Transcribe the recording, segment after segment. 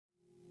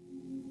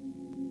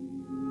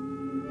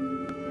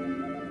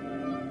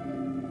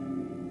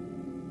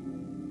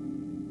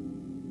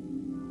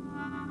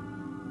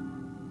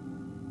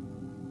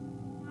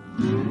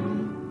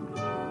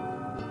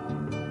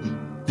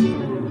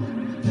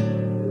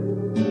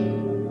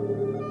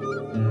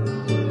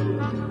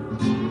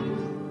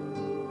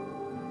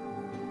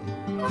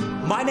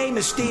name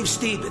is Steve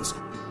Stevens,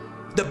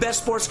 the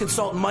best sports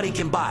consultant money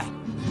can buy.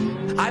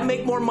 I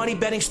make more money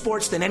betting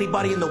sports than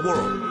anybody in the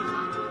world.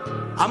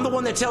 I'm the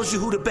one that tells you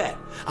who to bet.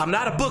 I'm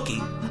not a bookie.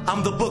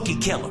 I'm the bookie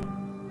killer.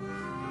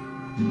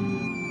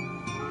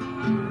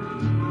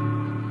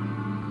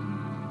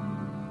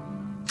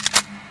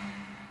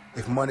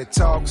 If money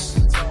talks,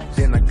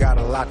 then I got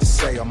a lot to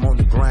say. I'm on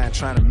the grind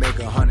trying to make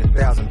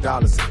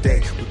 $100,000 a day.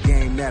 The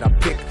game that I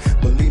pick,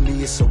 believe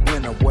me, it's a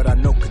winner. What I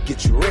know could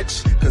get you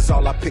rich, cause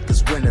all I pick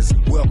is winners.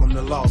 Welcome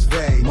to Las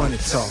Vegas. Money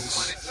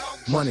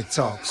talks, money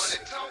talks.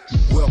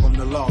 Welcome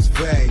to Las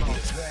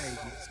Vegas.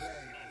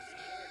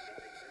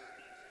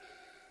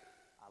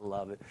 I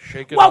love it.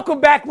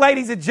 Welcome back,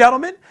 ladies and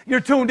gentlemen.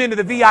 You're tuned into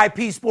the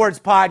VIP Sports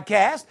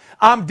Podcast.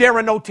 I'm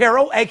Darren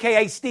Otero,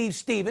 a.k.a. Steve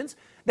Stevens.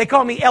 They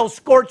call me El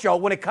Scorcho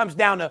when it comes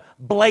down to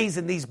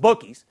blazing these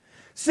bookies.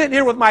 Sitting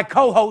here with my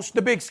co-host,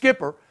 the Big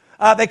Skipper.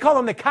 They call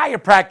him the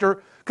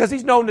chiropractor because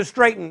he's known to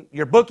straighten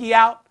your bookie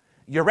out,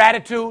 your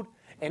attitude,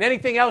 and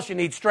anything else you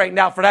need straightened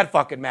out for that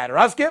fucking matter.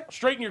 Huh, Skip?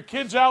 Straighten your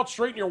kids out,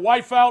 straighten your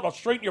wife out, I'll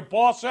straighten your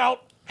boss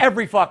out.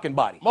 Every fucking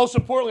body. Most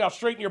importantly, I'll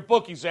straighten your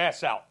bookie's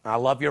ass out. I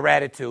love your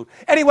attitude.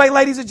 Anyway,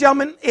 ladies and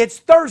gentlemen, it's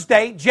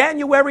Thursday,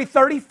 January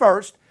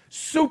 31st,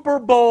 Super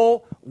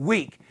Bowl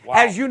week. Wow.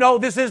 As you know,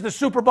 this is the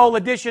Super Bowl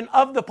edition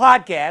of the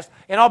podcast,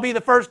 and I'll be the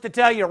first to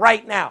tell you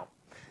right now,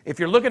 if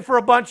you're looking for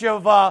a bunch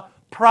of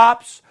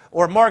props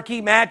or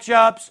marquee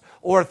matchups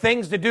or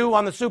things to do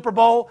on the Super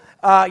Bowl,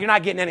 you're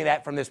not getting any of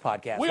that from this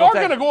podcast. We are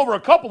going to go over a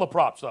couple of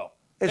props, though.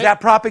 Is that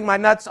propping my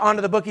nuts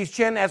onto the bookie's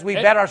chin as we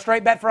bet our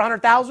straight bet for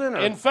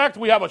 $100,000? In fact,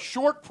 we have a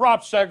short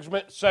prop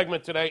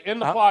segment today in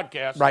the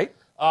podcast. Right.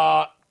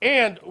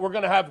 And we're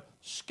going to have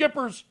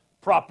Skipper's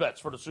prop bets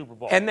for the Super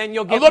Bowl. And then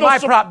you'll get my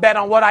prop bet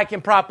on what I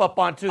can prop up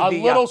onto a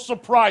little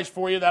surprise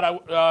for you that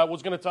I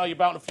was going to tell you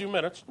about in a few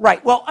minutes.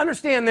 Right. Well,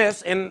 understand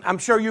this, and I'm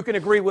sure you can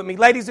agree with me.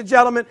 Ladies and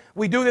gentlemen,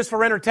 we do this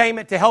for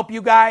entertainment to help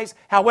you guys.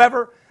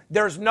 However,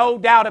 there's no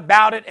doubt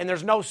about it, and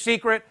there's no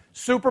secret.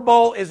 Super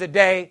Bowl is a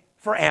day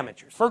for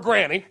amateurs. For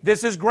Granny.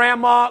 This is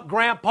Grandma,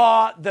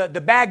 Grandpa, the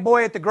bag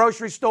boy at the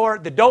grocery store,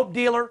 the dope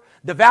dealer,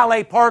 the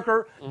valet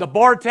parker, the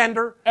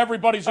bartender.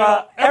 Everybody's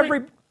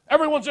in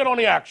everyone's in on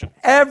the action.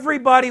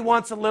 Everybody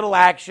wants a little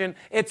action.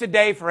 It's a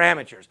day for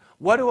amateurs.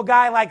 What do a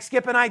guy like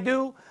Skip and I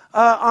do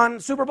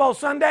on Super Bowl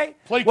Sunday?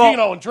 Play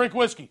Keno and drink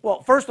whiskey.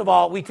 Well, first of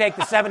all, we take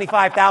the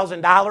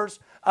 $75,000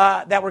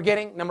 that we're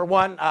getting, number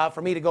one,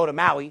 for me to go to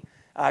Maui.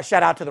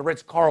 Shout out to the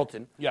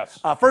Ritz-Carlton. Yes.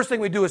 First thing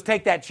we do is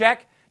take that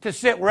check to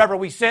sit wherever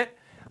we sit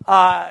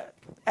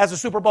as a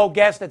Super Bowl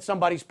guest at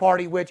somebody's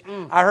party, which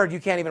I heard you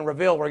can't even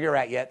reveal where you're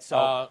at yet.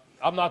 So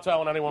I'm not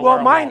telling anyone well,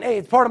 where I'm hey,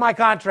 it's part of my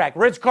contract.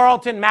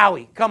 Ritz-Carlton,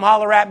 Maui. Come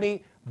holler at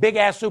me.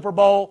 Big-ass Super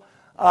Bowl.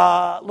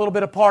 Little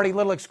bit of party,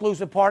 little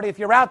exclusive party. If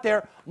you're out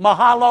there,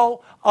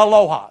 mahalo,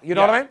 aloha. You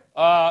know what I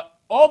mean?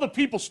 All the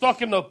people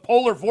stuck in the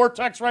polar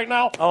vortex right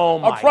now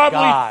are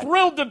probably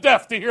thrilled to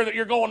death to hear that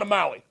you're going to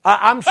Maui.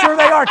 I'm sure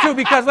they are, too,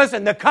 because,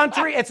 listen, the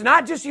country, it's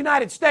not just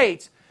United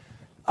States.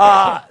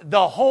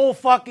 The whole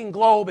fucking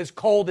globe is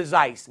cold as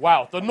ice.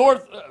 Wow. The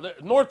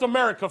North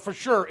America, for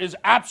sure, is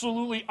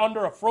absolutely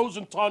under a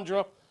frozen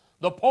tundra.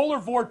 The polar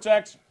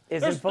vortex.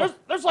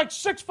 There's like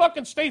 6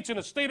 fucking states in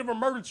a state of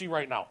emergency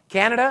right now.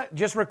 Canada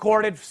just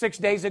recorded 6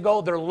 days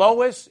ago their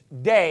lowest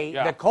day,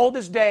 the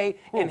coldest day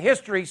in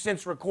history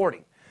since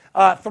recording.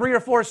 3 or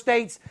 4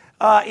 states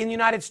in the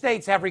United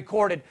States have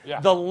recorded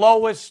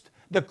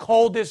the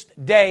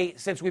coldest day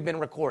since we've been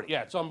recording.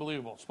 Yeah, it's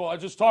unbelievable. I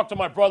just talked to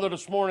my brother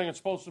this morning. It's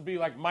supposed to be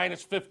like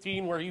minus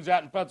 15 where he's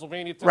at in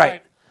Pennsylvania tonight.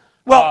 Right.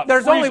 Well,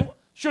 there's only...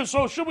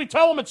 Should we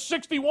tell him it's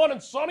 61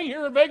 and sunny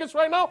here in Vegas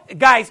right now?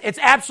 Guys, it's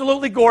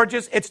absolutely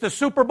gorgeous. It's the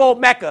Super Bowl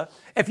Mecca.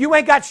 If you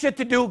ain't got shit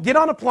to do, get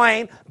on a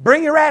plane,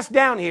 bring your ass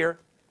down here.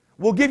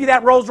 We'll give you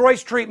that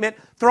Rolls-Royce treatment,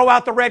 throw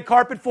out the red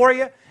carpet for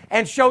you,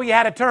 and show you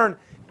how to turn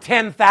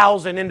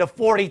 10,000 into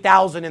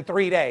 40,000 in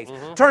 3 days.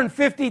 Turn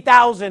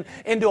 50,000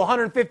 into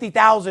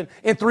 150,000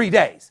 in 3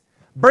 days.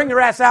 Bring your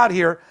ass out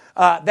here.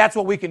 That's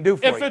what we can do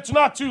for you. If it's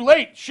not too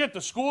late, shit,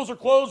 the schools are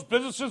closed,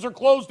 businesses are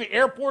closed, the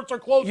airports are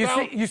closed now.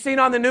 You seen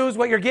on the news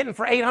what you're getting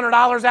for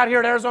 $800 out here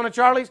at Arizona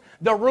Charlie's?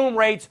 The room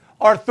rates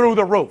are through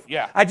the roof.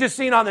 Yeah. I just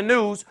seen on the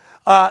news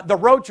the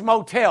Roach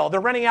Motel. They're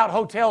renting out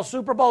hotels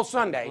Super Bowl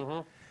Sunday.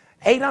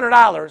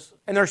 $800,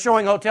 and they're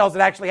showing hotels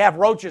that actually have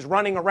roaches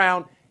running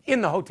around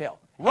in the hotel.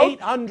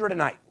 $800 a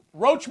night.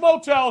 Roach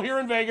Motel here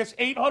in Vegas,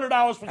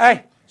 $800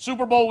 for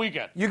Super Bowl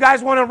weekend. You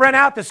guys want to rent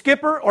out the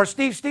Skipper or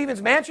Steve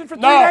Stevens mansion for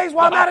 3 days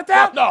while I'm out of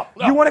town? No.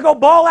 You want to go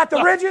ball at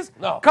the Ridges?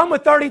 No. Come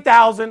with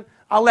 $30,000.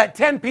 I'll let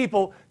 10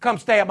 people come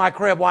stay at my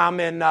crib while I'm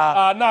in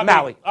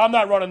Maui. I'm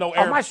not running no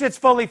Airbnb. My shit's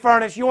fully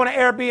furnished. You want an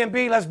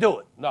Airbnb? Let's do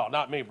it. No,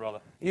 not me,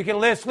 brother. You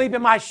can sleep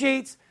in my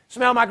sheets,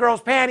 smell my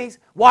girl's panties,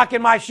 walk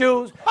in my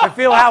shoes, and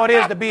feel how it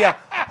is to be a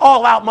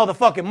all-out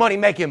motherfucking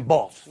money-making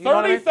boss.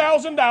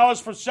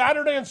 $30,000 for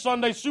Saturday and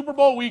Sunday Super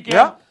Bowl weekend.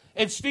 Yep.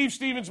 in Steve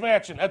Stevens'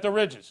 mansion at the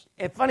Ridges.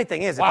 The funny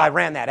thing is, if I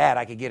ran that ad,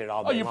 I could get it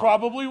all day Oh, you long.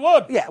 probably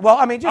would. Yeah, well,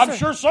 I mean, I'm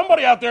sure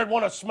somebody out there would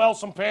want to smell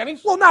some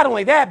panties. Well, not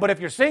only that, but if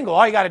you're single,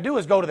 all you got to do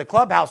is go to the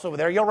clubhouse over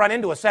there. You'll run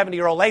into a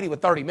 70-year-old lady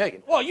with $30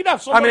 million. Well, you'd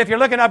have somebody. I mean, if you're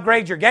looking to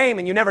upgrade your game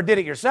and you never did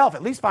it yourself,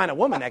 at least find a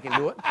woman that can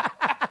do it.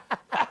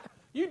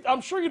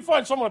 I'm sure you'd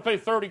find someone to pay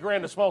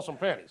 $30,000 to smell some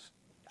panties.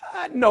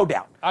 No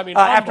doubt. I mean,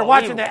 after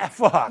watching that,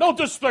 fuck. Don't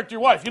disrespect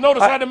your wife. You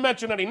notice I didn't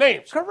mention any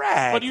names.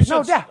 Correct. But you said,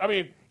 no doubt. I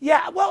mean,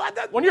 yeah. Well,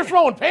 when you're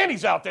throwing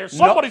panties out there,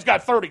 somebody's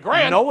got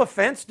 $30,000. No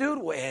offense, dude,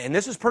 and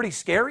this is pretty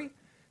scary.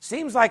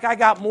 Seems like I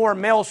got more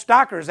male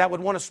stalkers that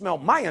would want to smell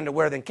my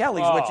underwear than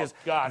Kelly's, which is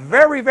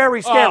very,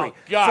 very scary.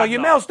 So you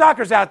male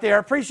stalkers out there,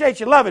 appreciate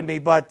you loving me,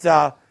 but...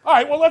 All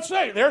right, well, let's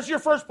say there's your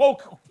first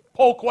poll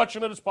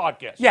question of this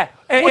podcast. Yeah,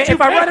 and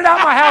if I rented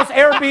out my house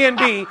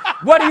Airbnb,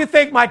 what do you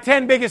think my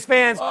 10 biggest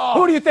fans,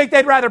 who do you think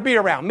they'd rather be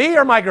around, me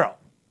or my girl?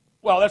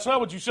 Well, that's not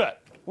what you said.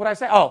 What'd I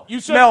say? Oh, you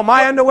said, smell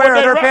my underwear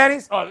or their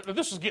panties?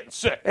 This is getting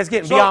sick. It's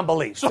getting beyond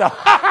belief. So.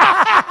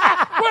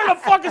 Where the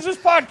fuck is this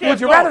podcast Would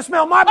you rather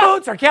smell my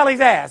boots or Kelly's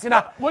ass?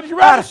 Would you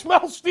rather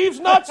smell Steve's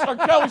nuts or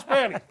Kelly's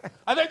panties?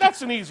 I think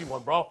that's an easy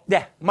one, bro.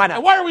 Yeah, my nuts.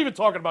 And why are we even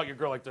talking about your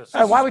girl like this?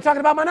 Why are we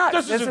talking about my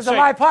nuts? This is a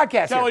live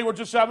podcast. Kelly, we're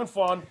just having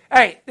fun.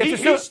 Hey,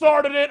 he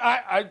started it.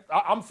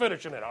 I'm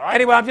finishing it, all right?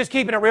 Anyway, I'm just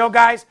keeping it real,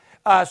 guys.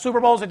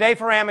 Super Bowl's a day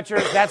for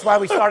amateurs. That's why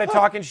we started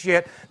talking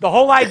shit. The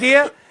whole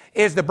idea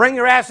is to bring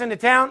your ass into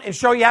town and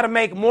show you how to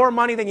make more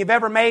money than you've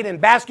ever made in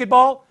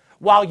basketball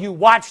while you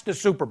watch the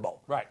Super Bowl.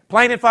 Right.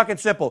 Plain and fucking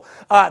simple.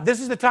 This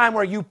is the time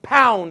where you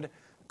pound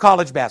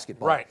college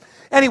basketball. Right.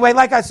 Anyway,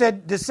 like I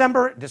said,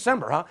 January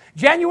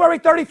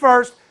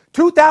 31st,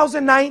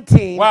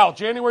 2019. Wow,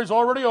 January's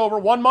already over.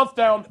 1 month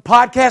down.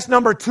 Podcast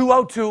number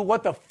 202.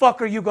 What the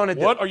fuck are you going to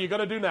do? What are you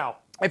going to do now?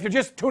 If you're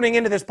just tuning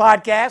into this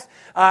podcast,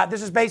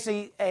 this is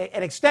basically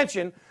an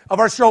extension of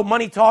our show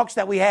Money Talks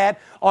that we had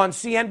on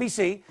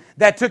CNBC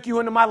that took you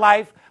into my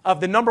life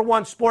of the number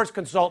one sports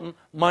consultant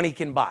money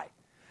can buy.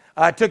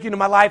 Took you into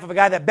my life of a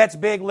guy that bets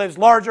big, lives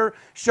larger,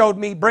 showed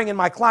me bringing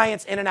my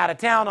clients in and out of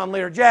town on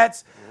Lear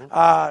jets,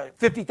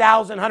 $50,000,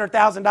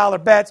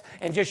 $100,000 bets,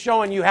 and just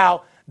showing you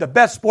how the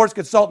best sports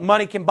consultant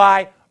money can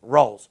buy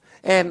rolls.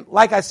 And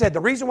like I said, the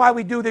reason why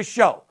we do this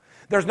show,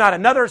 there's not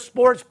another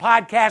sports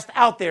podcast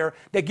out there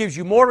that gives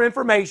you more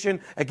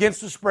information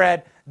against the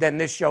spread than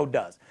this show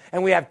does.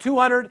 And we have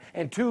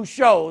 202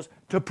 shows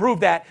to prove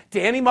that to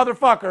any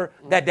motherfucker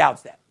that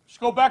doubts that. Just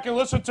go back and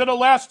listen to the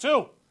last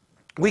two.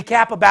 We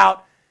cap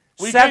about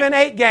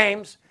 8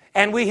 games,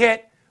 and we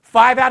hit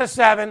 5 out of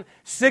 7,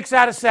 6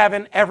 out of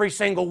 7 every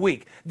single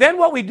week. Then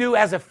what we do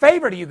as a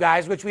favor to you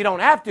guys, which we don't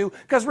have to,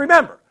 because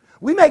remember,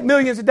 we make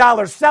millions of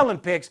dollars selling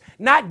picks,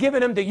 not giving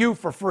them to you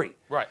for free.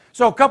 Right.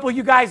 So a couple of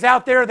you guys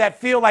out there that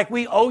feel like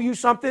we owe you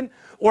something,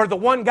 or the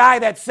one guy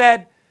that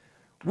said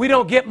we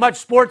don't get much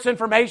sports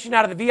information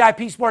out of the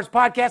VIP Sports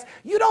Podcast,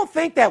 you don't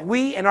think that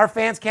we and our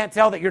fans can't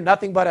tell that you're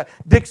nothing but a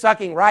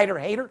dick-sucking writer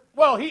hater?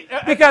 Well,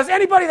 because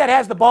anybody that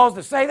has the balls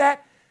to say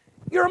that,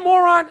 you're a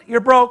moron, you're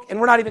broke, and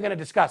we're not even going to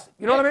discuss it.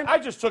 You know what I mean? I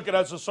just took it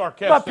as a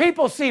sarcastic. But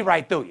people see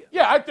right through you.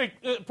 Yeah, I think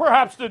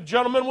perhaps the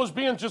gentleman was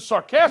being just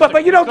sarcastic.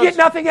 But you don't get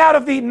nothing out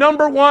of the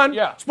number one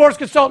sports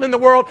consultant in the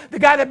world, the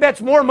guy that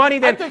bets more money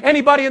than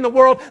anybody in the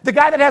world, the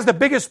guy that has the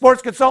biggest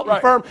sports consulting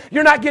firm.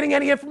 You're not getting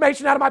any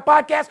information out of my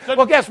podcast?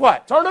 Well, guess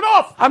what? Turn it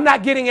off. I'm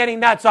not getting any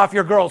nuts off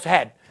your girl's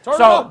head.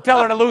 So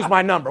tell her to lose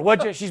my number,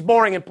 would you? She's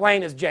boring and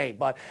plain as Jane.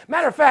 But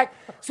matter of fact,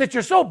 since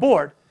you're so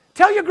bored,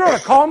 tell your girl to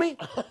call me.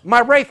 My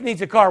Wraith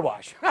needs a car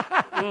wash.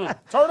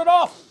 Turn it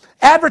off.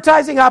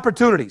 Advertising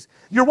opportunities.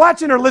 You're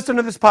watching or listening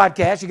to this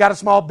podcast. You got a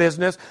small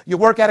business. You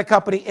work at a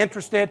company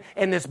interested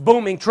in this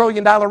booming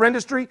trillion-dollar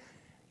industry.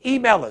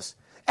 Email us.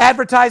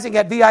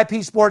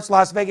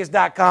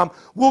 Advertising@VIPSportsLasVegas.com.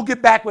 We'll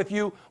get back with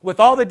you with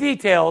all the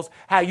details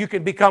how you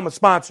can become a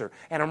sponsor.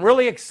 And I'm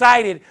really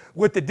excited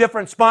with the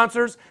different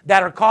sponsors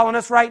that are calling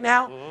us right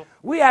now. Mm-hmm.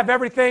 We have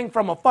everything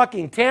from a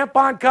fucking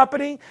tampon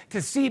company to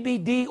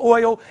CBD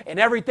oil and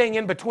everything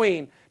in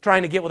between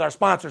trying to get with our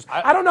sponsors.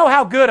 I don't know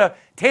how good a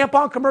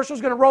tampon commercial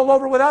is going to roll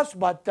over with us,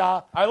 but...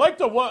 I like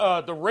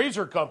the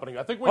razor company.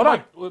 I think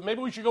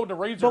maybe we should go with the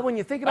razor. But when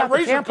you think about the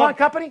tampon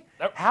company,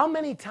 how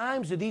many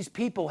times do these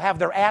people have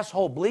their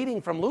asshole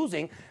bleeding from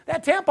losing?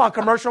 That tampon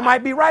commercial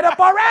might be right up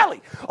our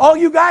alley. All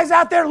you guys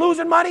out there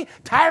losing money,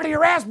 tired of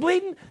your ass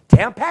bleeding,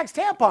 Tampax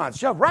tampons,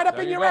 shove right up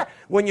in your ass.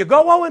 When you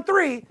go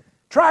 0-3,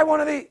 try one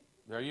of these.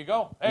 There you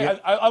go. Hey,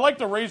 I like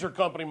the razor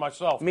company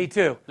myself. Me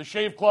too. The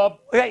Shave Club.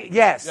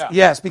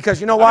 Yes, because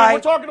you know why?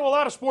 We're talking to a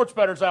lot of sports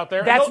bettors out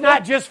there. That's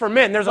not just for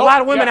men. There's a lot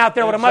of women out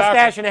there with a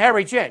mustache and a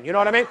hairy chin. You know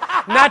what I mean?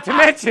 Not to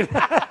mention,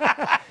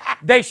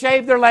 they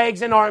shave their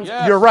legs and arms.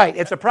 Yes. You're right.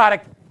 It's a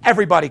product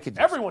Everybody could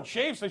do. Everyone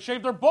shaves. They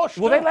shave their bush.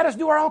 Will they let us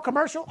do our own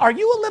commercial? Are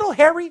you a little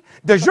hairy?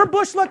 Does your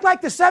bush look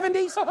like the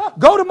 70s?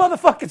 Go to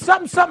motherfucking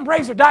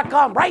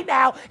somethingrazor.com right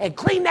now and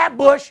clean that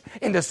bush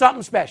into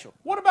something special.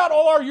 What about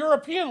all our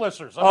European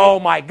listeners? Oh,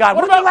 my God.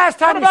 When's the last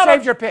time you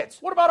shaved your pits?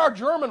 What about our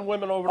German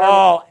women over there?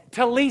 Oh,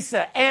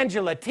 Talisa,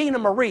 Angela, Tina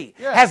Marie.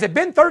 Yeah. Has it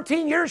been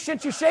 13 years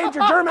since you shaved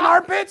your German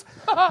armpits?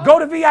 Go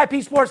to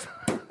VIP Sports.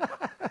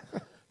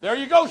 There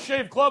you go,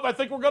 Shave Club. I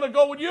think we're going to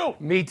go with you.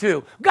 Me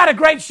too. Got a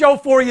great show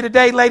for you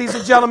today, ladies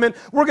and gentlemen.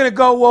 We're going to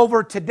go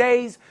over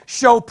today's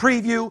show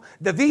preview,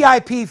 the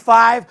VIP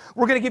 5.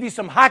 We're going to give you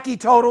some hockey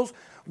totals,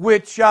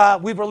 which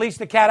we've released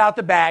the cat out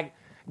the bag.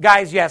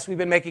 Guys, yes, we've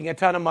been making a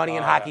ton of money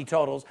in hockey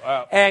totals.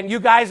 And you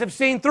guys have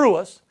seen through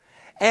us.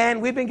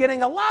 And we've been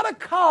getting a lot of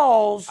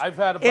calls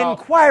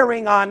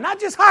inquiring on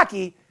not just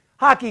hockey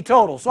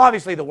totals. So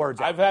obviously the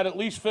word's out. I've had at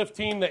least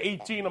 15 to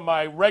 18 of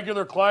my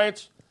regular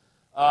clients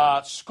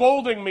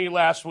scolding me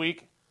last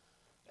week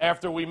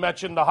after we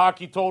mentioned the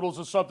hockey totals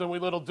is something we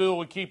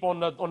keep on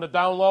the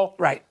down low.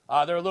 Right.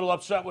 They're a little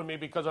upset with me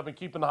because I've been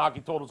keeping the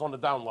hockey totals on the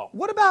down low.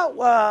 What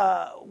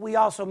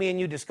about me and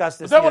you discussed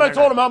this? But then when I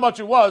told them how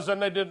much it was, then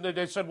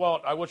they said,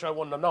 well, I wish I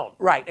wouldn't have known.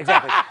 Right,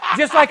 exactly.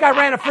 Just like I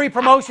ran a free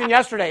promotion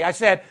yesterday. I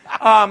said,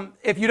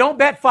 if you don't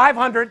bet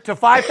 $500 to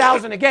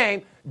 $5,000 a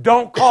game,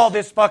 don't call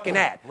this fucking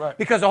ad. Right.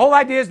 Because the whole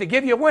idea is to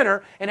give you a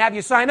winner and have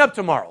you sign up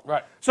tomorrow.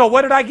 Right. So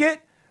what did I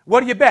get?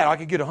 What do you bet? I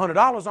could get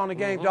 $100 on the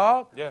game,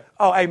 dog. Yeah.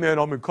 Oh, hey, man,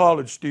 I'm in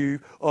college,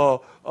 Steve.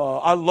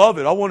 I love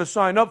it. I want to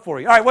sign up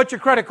for you. All right, what's your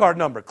credit card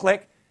number?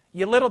 Click.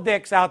 You little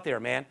dicks out there,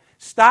 man.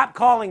 Stop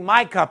calling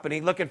my company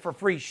looking for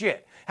free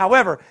shit.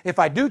 However, if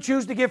I do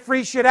choose to give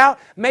free shit out,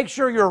 make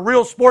sure you're a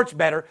real sports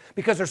bettor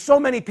because there's so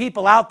many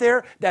people out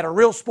there that are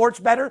real sports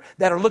bettor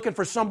that are looking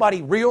for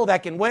somebody real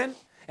that can win.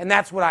 And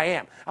that's what I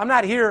am. I'm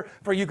not here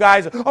for you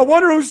guys. I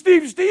wonder who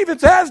Steve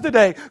Stevens has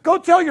today. Go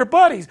tell your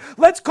buddies.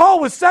 Let's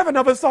call with 7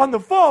 of us on the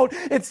phone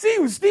and see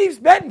who Steve's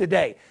betting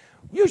today.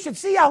 You should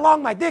see how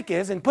long my dick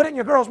is and put it in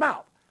your girl's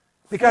mouth.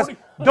 Because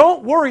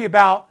don't worry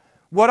about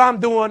what I'm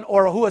doing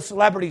or who a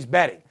celebrity's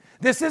betting.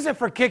 This isn't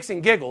for kicks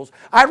and giggles.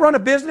 I run a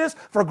business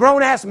for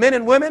grown-ass men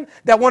and women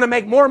that want to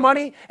make more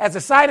money as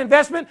a side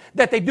investment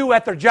that they do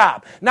at their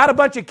job. Not a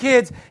bunch of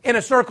kids in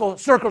a circle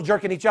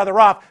jerking each other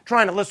off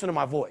trying to listen to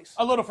my voice.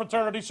 A little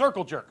fraternity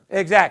circle jerk.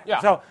 Exactly. Yeah.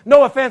 So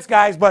no offense,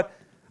 guys, but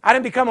I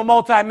didn't become a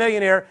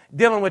multimillionaire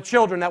dealing with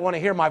children that want to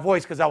hear my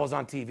voice because I was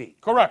on TV.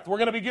 Correct. We're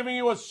going to be giving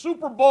you a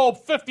Super Bowl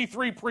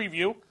 53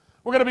 preview.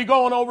 We're going to be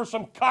going over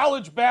some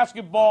college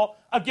basketball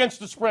against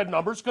the spread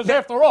numbers because,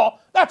 after all,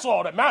 that's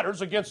all that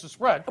matters against the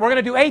spread. We're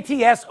going to do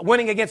ATS,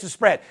 winning against the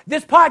spread.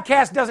 This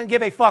podcast doesn't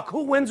give a fuck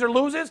who wins or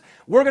loses.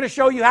 We're going to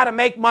show you how to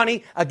make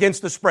money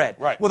against the spread.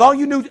 Right. With all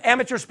you new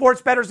amateur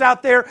sports bettors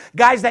out there,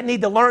 guys that need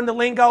to learn the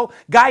lingo,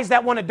 guys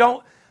that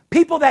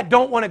people that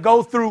don't want to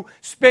go through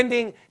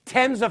spending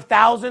tens of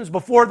thousands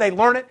before they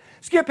learn it.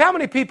 Skip, how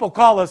many people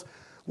call us,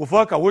 well,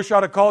 fuck, I wish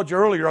I'd have called you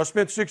earlier. I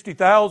spent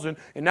 $60,000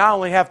 and now I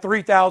only have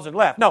 $3,000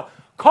 left. No,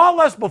 call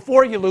us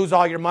before you lose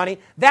all your money.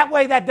 That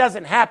way that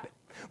doesn't happen.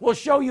 We'll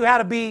show you how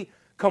to be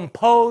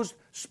composed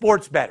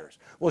sports bettors.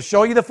 We'll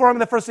show you the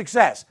formula for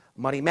success.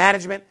 Money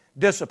management,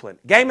 discipline.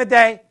 Game a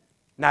day,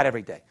 not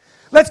every day.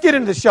 Let's get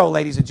into the show,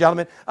 ladies and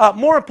gentlemen.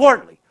 More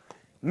importantly,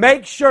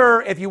 make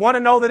sure, if you want to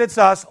know that it's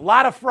us, a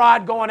lot of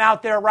fraud going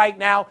out there right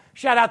now.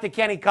 Shout out to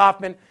Kenny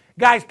Kaufman.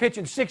 Guys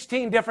pitching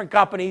 16 different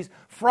companies,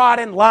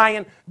 frauding,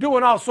 lying,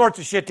 doing all sorts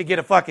of shit to get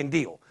a fucking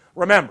deal.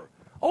 Remember,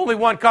 only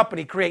one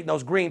company creating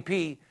those green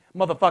pea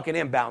motherfucking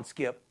inbound,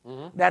 Skip.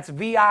 That's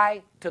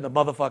VI to the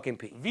motherfucking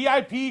P.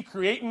 VIP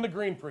creating the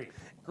green pre.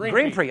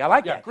 Green Pre, I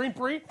like that. Yeah, Green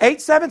Pre.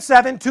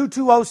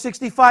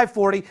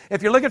 877-220-6540.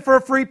 If you're looking for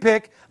a free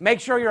pick, make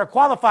sure you're a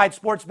qualified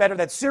sports bettor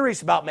that's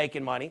serious about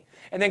making money.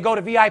 And then go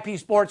to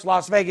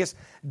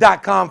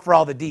VIPSportsLasVegas.com for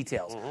all the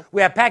details.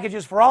 We have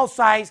packages for all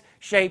size,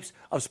 shapes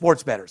of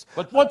sports bettors.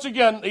 But once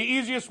again, the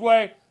easiest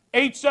way,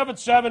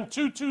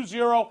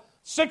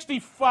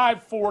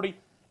 877-220-6540.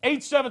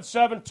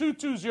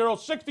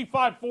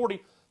 877-220-6540.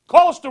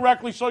 Call us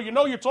directly so you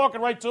know you're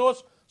talking right to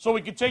us, so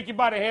we can take you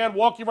by the hand,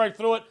 walk you right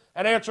through it,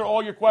 and answer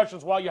all your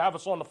questions while you have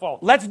us on the phone.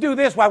 Let's do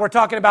this while we're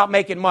talking about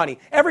making money.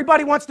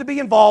 Everybody wants to be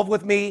involved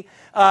with me.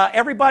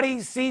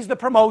 Everybody sees the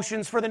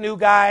promotions for the new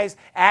guys,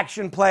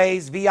 action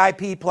plays,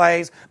 VIP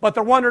plays, but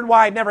they're wondering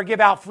why I never give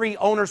out free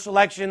owner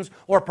selections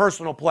or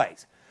personal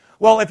plays.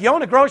 Well, if you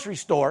own a grocery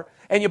store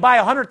and you buy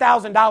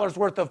 $100,000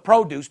 worth of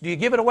produce, do you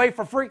give it away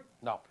for free?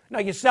 No. No,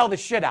 you sell the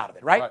shit out of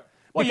it, right?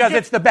 Well, because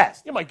it's the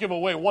best. You might give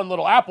away one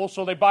little apple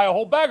so they buy a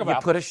whole bag of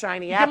apples. You put a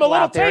shiny apple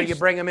out there, you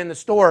bring them in the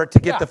store to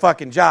get the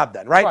fucking job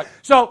done, right?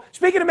 So,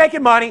 speaking of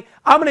making money,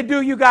 I'm going to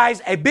do you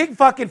guys a big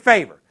fucking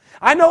favor.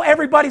 I know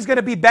everybody's going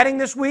to be betting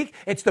this week.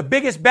 It's the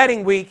biggest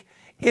betting week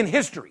in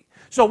history.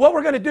 So what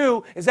we're going to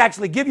do is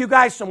actually give you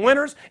guys some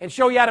winners and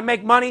show you how to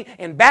make money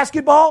in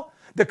basketball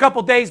the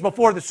couple days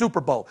before the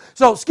Super Bowl.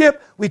 So,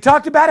 Skip, we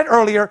talked about it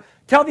earlier.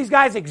 Tell these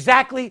guys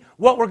exactly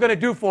what we're going to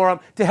do for them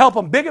to help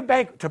them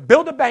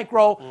build a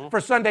bankroll for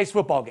Sunday's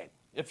football game.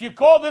 If you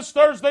call this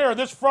Thursday or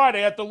this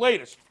Friday at the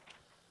latest,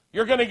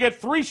 you're going to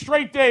get 3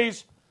 straight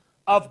days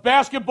of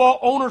basketball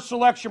owner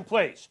selection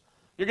plays.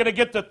 You're going to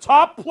get the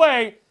top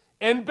play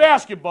in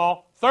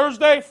basketball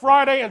Thursday,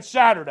 Friday, and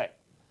Saturday.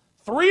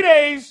 3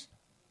 days,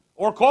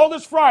 or call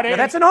this Friday. Yeah,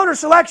 that's an owner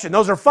selection.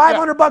 Those are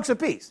 $500 a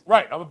piece.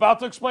 Right, I'm about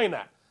to explain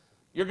that.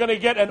 You're going to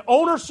get an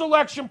owner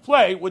selection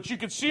play, which you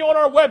can see on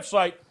our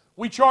website.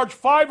 We charge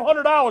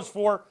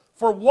 $500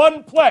 for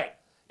one play.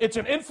 It's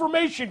an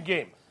information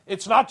game.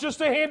 It's not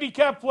just a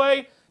handicap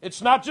play.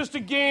 It's not just a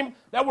game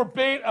that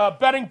we're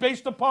betting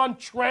based upon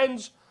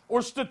trends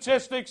or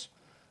statistics.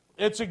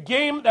 It's a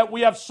game that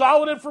we have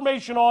solid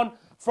information on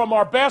from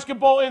our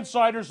basketball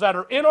insiders that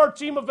are in our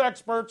team of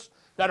experts,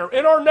 that are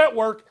in our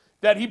network,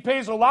 that he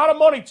pays a lot of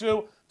money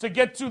to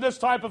get to this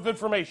type of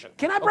information.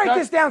 Can I break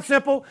this down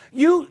simple?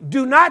 You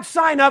do not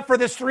sign up for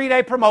this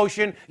 3-day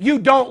promotion. You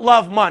don't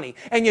love money,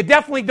 and you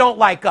definitely don't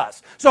like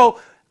us. So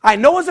I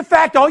know as a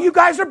fact all you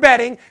guys are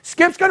betting.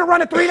 Skip's going to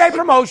run a 3-day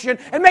promotion,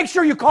 and make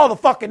sure you call the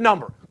fucking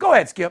number. Go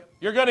ahead, Skip.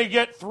 You're going to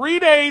get 3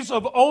 days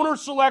of owner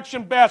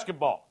selection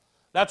basketball.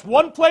 That's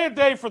one play a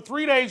day for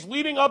 3 days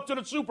leading up to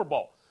the Super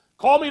Bowl.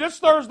 Call me this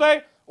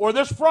Thursday or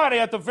this Friday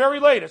at the very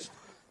latest.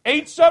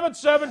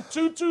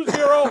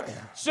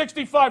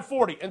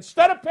 877-220-6540.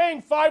 Instead of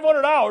paying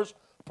 $500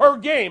 per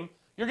game,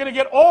 you're going to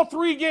get all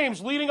 3 games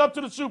leading up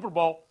to the Super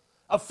Bowl,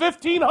 a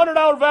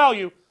 $1,500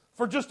 value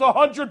for just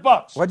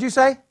 $100. What'd you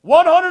say?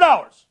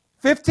 $100.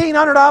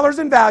 $1,500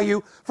 in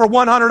value for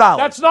 $100.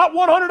 That's not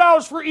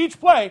 $100 for each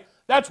play.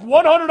 That's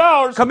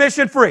 $100.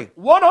 Commission free.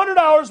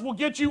 $100 will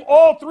get you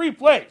all 3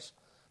 plays.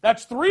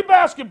 That's 3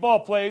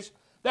 basketball plays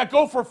that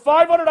go for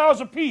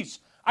 $500 a piece.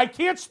 I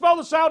can't spell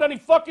this out any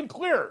fucking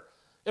clearer.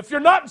 If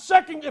you're not in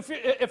second,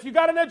 if you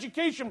got an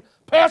education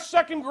past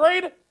 2nd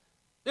grade,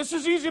 this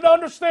is easy to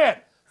understand.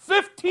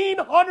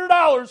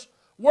 $1,500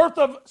 worth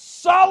of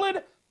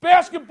solid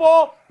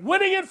basketball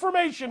winning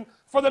information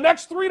for the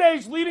next 3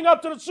 days leading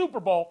up to the Super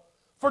Bowl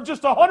for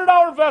just a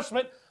 $100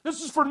 investment.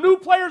 This is for new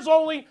players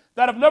only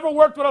that have never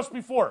worked with us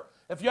before.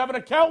 If you have an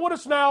account with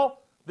us now,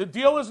 the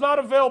deal is not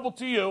available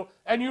to you,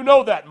 and you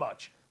know that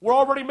much. We're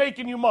already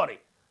making you money,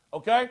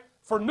 okay?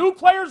 For new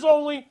players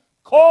only,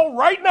 call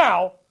right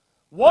now.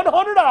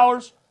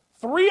 $100,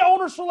 3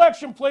 owner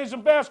selection plays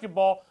in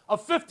basketball, a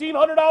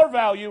 $1,500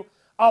 value.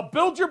 I'll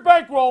build your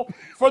bankroll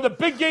for the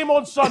big game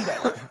on Sunday.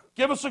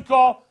 Give us a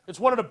call.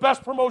 It's one of the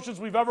best promotions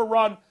we've ever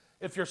run.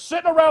 If you're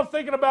sitting around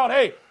thinking about,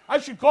 hey, I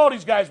should call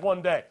these guys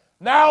one day,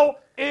 now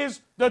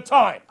is the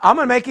time. I'm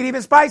going to make it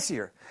even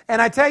spicier.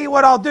 And I tell you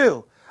what I'll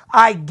do.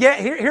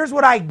 Here's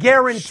what I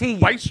guarantee you.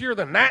 Spicier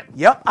than that?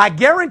 Yep. I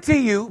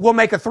guarantee you we'll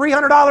make a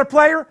 $300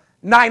 player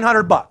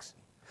 $900.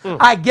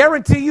 I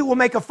guarantee you we'll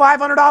make a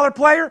 $500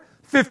 player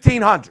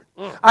 $1,500.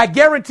 I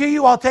guarantee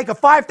you I'll take a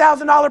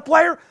 $5,000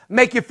 player,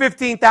 make you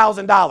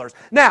 $15,000.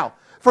 Now,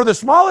 for the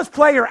smallest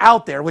player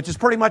out there, which is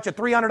pretty much a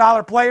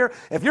 $300 player,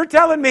 if you're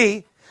telling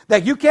me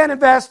that you can't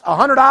invest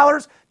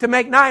 $100 to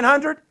make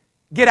 $900,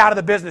 get out of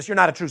the business. You're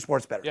not a true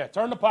sports bettor. Yeah,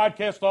 turn the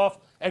podcast off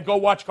and go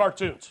watch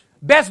cartoons.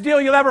 Best deal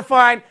you'll ever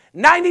find,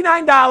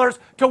 $99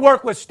 to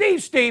work with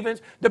Steve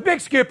Stevens, the Big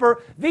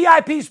Skipper,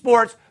 VIP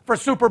Sports for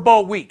Super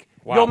Bowl week.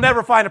 Wow. You'll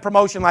never find a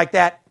promotion like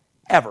that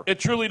ever. It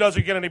truly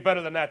doesn't get any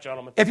better than that,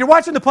 gentlemen. If you're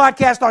watching the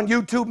podcast on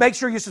YouTube, make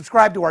sure you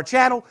subscribe to our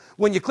channel.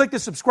 When you click the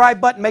subscribe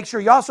button, make sure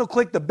you also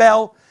click the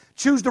bell.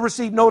 Choose to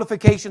receive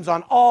notifications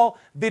on all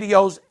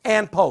videos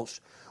and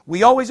posts.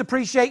 We always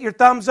appreciate your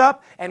thumbs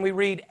up, and we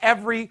read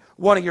every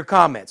one of your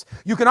comments.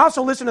 You can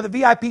also listen to the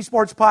VIP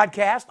Sports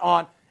Podcast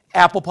on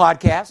Apple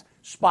Podcasts,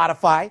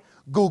 Spotify,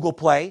 Google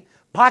Play,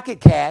 Pocket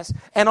Cast,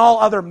 and all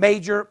other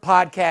major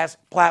podcast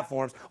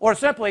platforms. Or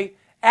simply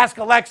ask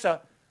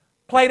Alexa,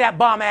 play that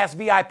bomb-ass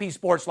VIP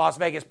Sports Las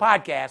Vegas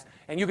podcast,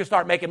 and you can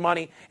start making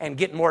money and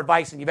getting more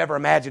advice than you've ever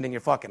imagined in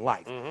your fucking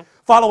life.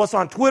 Follow us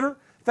on Twitter,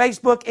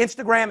 Facebook,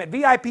 Instagram at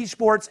VIP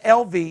Sports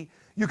LV.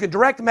 You can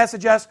direct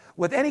message us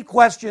with any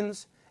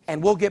questions,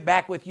 and we'll get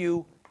back with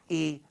you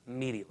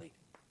immediately.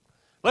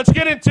 Let's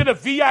get into the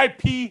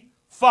VIP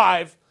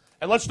 5,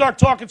 and let's start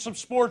talking some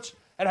sports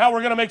and how we're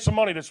going to make some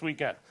money this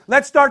weekend.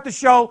 Let's start the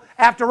show.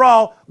 After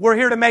all, we're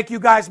here to make you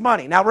guys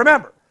money. Now,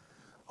 remember,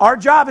 our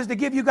job is to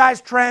give you guys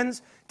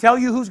trends, tell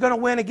you who's going to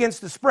win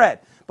against the spread.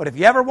 But if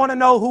you ever want to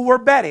know who we're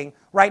betting,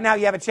 right now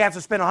you have a chance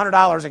to spend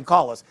 $100 and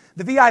call us.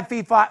 The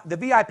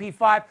VIP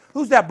 5,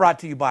 who's that brought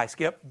to you by,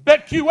 Skip?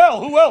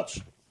 BetQL, who else?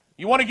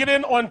 You want to get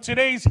in on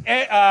today's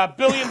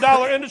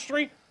billion-dollar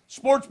industry,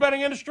 sports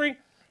betting industry?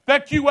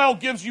 BetQL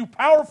gives you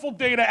powerful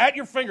data at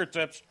your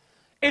fingertips.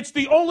 It's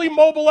the only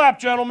mobile app,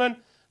 gentlemen,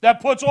 that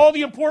puts all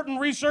the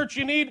important research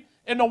you need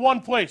into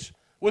one place.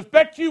 With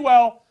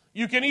BetQL,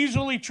 you can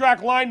easily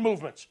track line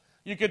movements.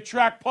 You can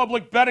track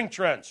public betting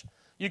trends.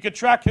 You can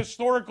track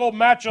historical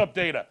matchup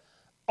data.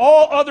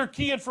 All other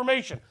key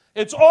information.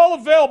 It's all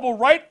available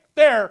right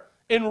there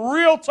in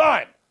real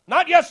time.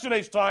 Not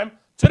yesterday's time,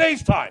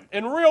 today's time,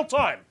 in real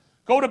time.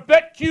 Go to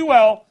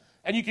BetQL,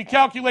 and you can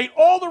calculate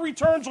all the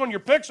returns on your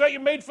picks that you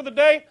made for the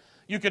day.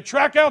 You can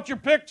track your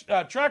picks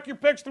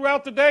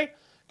throughout the day.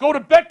 Go to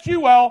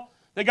BetQL.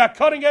 They got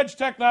cutting-edge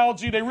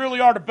technology. They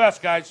really are the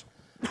best, guys.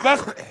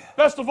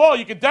 Best of all,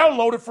 you can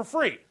download it for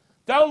free.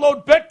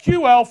 Download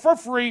BetQL for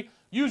free.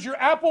 Use your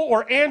Apple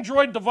or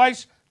Android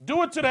device.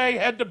 Do it today.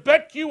 Head to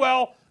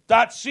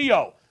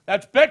BetQL.co.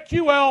 That's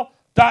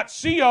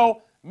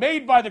BetQL.co,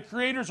 made by the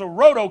creators of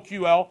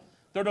RotoQL.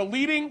 They're the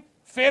leading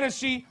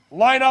fantasy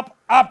lineup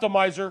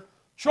optimizer,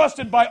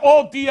 trusted by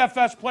all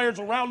DFS players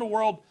around the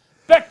world.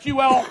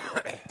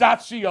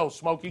 BetQL.co,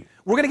 Smokey.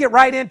 We're going to get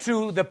right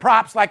into the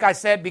props, like I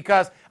said,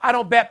 because I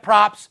don't bet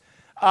props.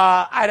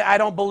 I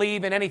don't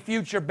believe in any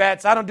future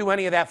bets. I don't do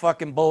any of that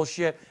fucking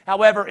bullshit.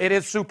 However, it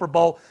is Super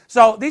Bowl.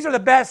 So these are the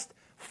best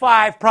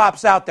 5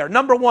 props out there.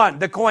 Number 1,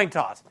 the coin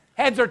toss.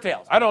 Heads or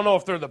tails? I don't know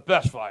if they're the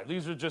best 5.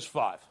 These are just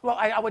 5. Well,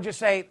 I would just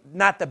say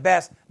not the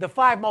best. The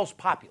 5 most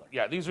popular.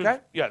 Yeah, these are. Okay?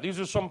 Yeah, these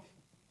are some.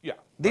 Yeah.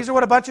 These are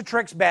what a bunch of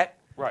tricks bet.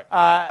 Right.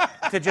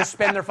 To just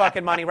spend their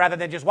fucking money rather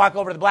than just walk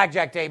over to the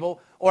blackjack table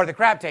or the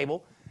crap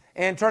table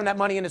and turn that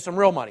money into some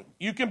real money.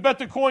 You can bet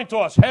the coin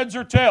toss, heads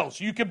or tails.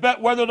 You can bet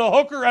whether the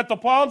hooker at the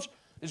Palms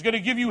is going to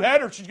give you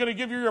head or she's going to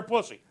give you your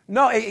pussy.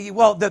 No,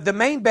 well, the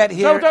main bet here.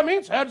 Is that what that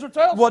means? Heads or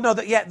tails? Well, no,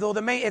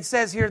 the main. It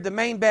says here the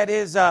main bet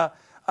is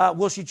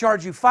will she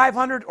charge you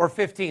 $500 or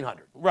 $1,500?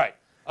 Right.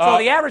 So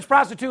the average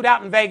prostitute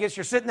out in Vegas,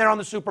 you're sitting there on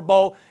the Super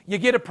Bowl, you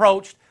get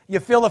approached,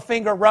 you feel a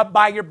finger rubbed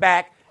by your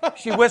back,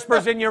 she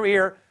whispers in your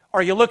ear,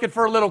 are you looking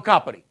for a little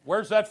company?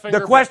 Where's that finger?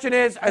 The question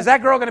is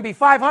that girl going to be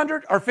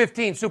 500 or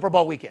 15 Super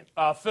Bowl weekend?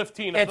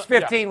 15. It's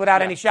 15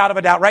 without any shadow of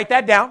a doubt. Write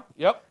that down.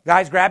 Yep.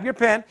 Guys, grab your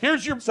pen.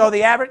 Here's your. So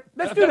the average.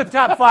 Let's do the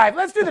top 5.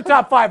 Let's do the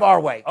top 5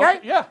 our way. Okay?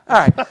 Yeah. All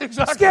right.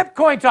 Exactly. Skip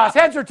coin toss.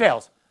 Heads or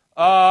tails?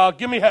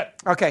 Give me head.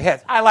 Okay,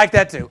 heads. I like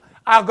that too.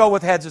 I'll go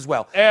with heads as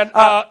well. And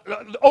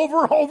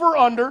over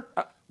under.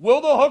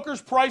 Will the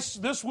hooker's price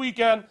this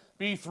weekend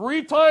be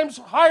 3 times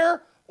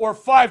higher or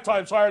 5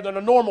 times higher than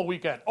a normal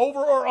weekend?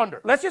 Over or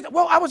under?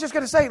 I was just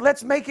going to say,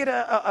 let's make it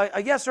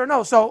a yes or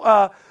no.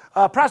 So,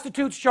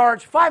 prostitutes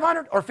charge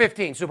 500 or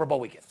 15 Super Bowl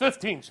weekend?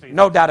 15, Steve.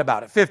 No doubt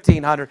about it.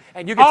 1,500.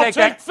 And you can I'll take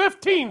take that.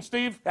 15,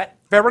 Steve.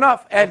 Fair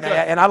enough.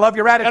 And I love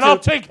your attitude. And I'll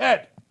take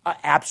head.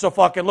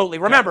 Abso-fucking-lutely.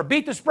 Remember,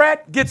 beat the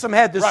spread, get some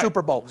head this Right,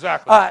 Super Bowl.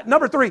 exactly.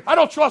 Number 3. I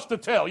don't trust the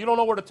tail. You don't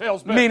know where the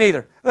tail's been. Me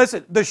neither.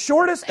 Listen, the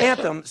shortest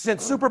anthem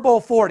since Super Bowl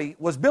 40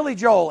 was Billy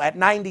Joel at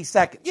 90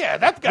 seconds. Yeah,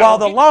 that guy. While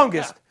the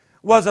longest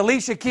was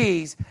Alicia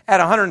Keys at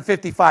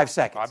 155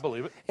 seconds. I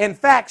believe it. In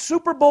fact,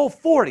 Super Bowl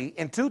 40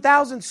 in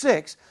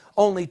 2006,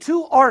 only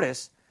 2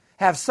 artists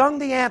have sung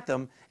the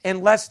anthem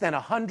in less than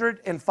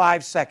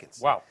 105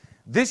 seconds. Wow.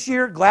 This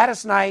year,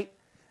 Gladys Knight,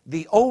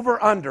 the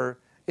over-under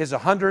is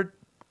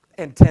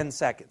 110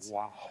 seconds.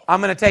 Wow.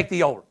 I'm going to take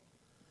the over.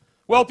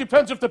 Well, it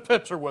depends if the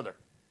Pips are with her.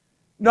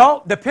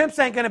 No, the Pimps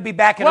ain't going to be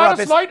backing her up.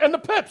 Gladys Knight and the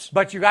Pips.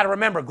 But you got to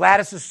remember,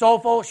 Gladys is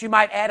soulful. She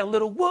might add a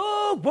little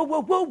whoa, whoa,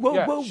 whoa, whoa, whoa,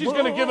 Yeah, whoa. she's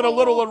going to give it a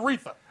little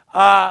Aretha.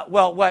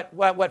 Well,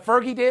 what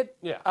Fergie did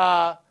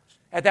Yeah.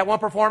 At that one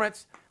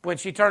performance when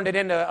she turned it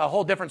into a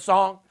whole different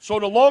song. So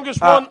the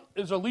longest one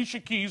is Alicia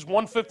Keys,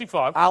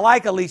 155. I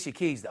like Alicia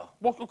Keys, though.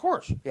 Well, of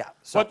course. Yeah.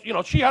 So,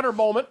 But, she had her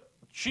moment.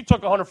 She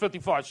took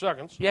 155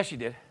 seconds. yes, she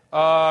did.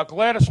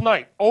 Gladys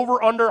Knight,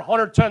 over, under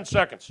 110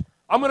 seconds.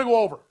 I'm going to go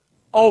over.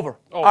 Over.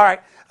 All right.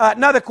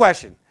 Another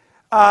question.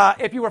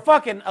 If you were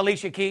fucking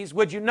Alicia Keys,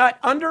 would you nut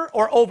under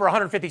or over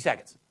 150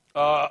 seconds?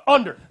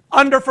 Under.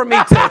 Under for me,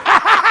 too.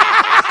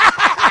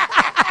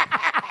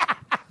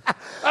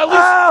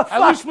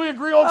 At least we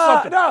agree on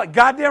something. No,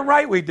 goddamn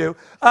right we do.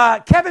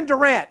 Kevin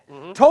Durant,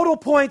 total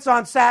points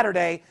on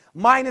Saturday,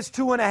 minus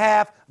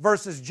 2.5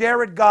 versus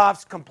Jared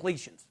Goff's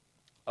completions.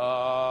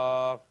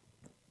 Kevin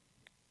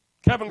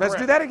Let's Durant.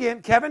 do that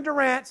again. Kevin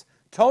Durant's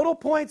total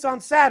points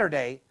on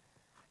Saturday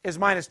is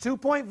minus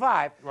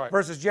 2.5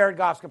 versus Jared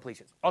Goff's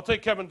completions. I'll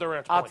take Kevin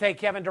Durant. I'll take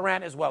Kevin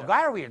Durant as well.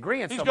 Guy, are we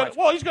agreeing so much?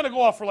 Well, he's going to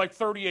go off for like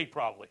 38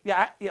 probably.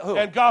 Yeah, who?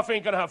 And Goff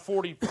ain't going to have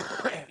 40.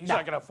 He's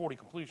not going to have 40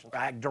 completions.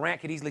 Durant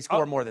could easily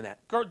score more than that.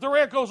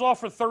 Durant goes off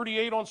for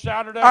 38 on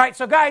Saturday. All right,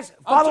 so guys,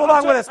 follow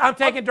along with us. I'm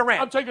taking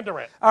Durant. I'm taking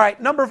Durant. All right,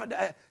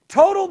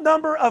 total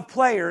number of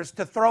players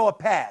to throw a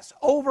pass,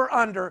 over,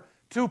 under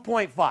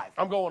 2.5.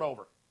 I'm going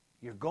over.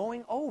 You're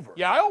going over.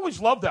 Yeah, I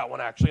always love that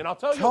one, actually, and I'll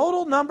tell you.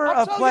 Total number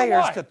of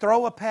players to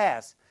throw a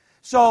pass.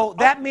 So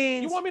that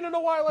means... You want me to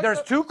know why I like there's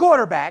that? 2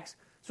 quarterbacks,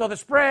 so the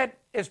spread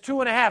is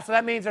 2.5, so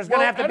that means there's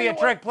going to have to be a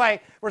trick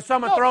play where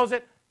someone throws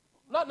it.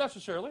 Not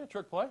necessarily a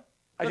trick play.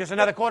 Just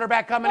another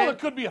quarterback coming in? Well, it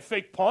could be a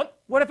fake punt.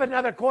 What if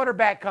another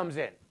quarterback comes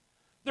in?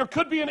 There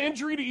could be an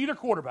injury to either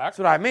quarterback. That's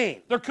what I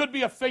mean. There could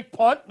be a fake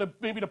punt.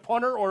 Maybe the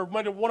punter or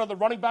maybe one of the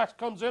running backs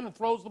comes in and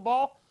throws the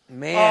ball.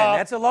 Man,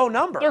 that's a low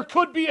number. There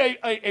could be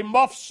a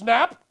muff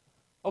snap,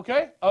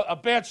 okay? A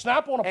bad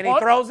snap on a punt. And he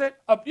throws it?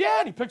 Yeah,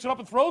 and he picks it up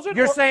and throws it.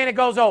 You're saying it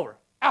goes over?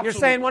 Absolutely.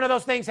 You're saying one of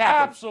those things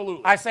happens?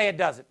 Absolutely. I say it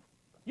doesn't.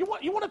 You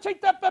want to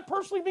take that bet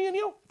personally, me and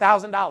you?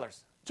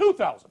 $1,000.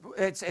 2,000.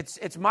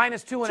 It's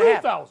minus 2.5.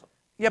 2,000.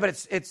 Yeah, but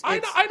it's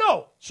I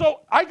know.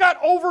 So I got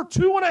over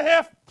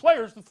 2.5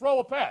 players to throw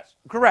a pass.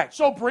 Correct.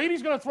 So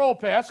Brady's going to throw a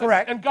pass.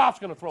 Correct. And Goff's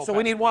going to throw a pass. So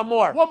we need one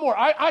more. One more.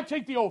 I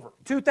take the over.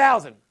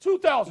 2,000.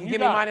 2,000. You give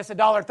me minus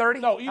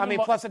 $1.30? No,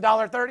 plus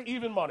 $1.30?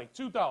 Even money.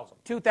 2,000.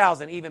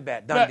 2,000, even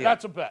bet. Done deal.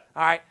 That's a bet.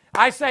 All right.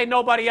 I say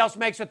nobody else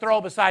makes a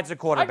throw besides the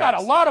quarterback. I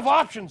got a lot of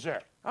options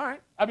there. All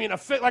right. I mean,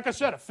 like I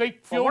said, a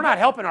fake field. Well, we're not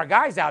helping our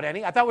guys out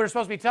any. I thought we were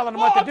supposed to be telling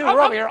them what to do.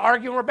 We're over here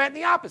arguing. We're betting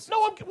the opposite.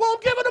 No, I'm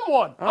giving them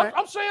one. Right.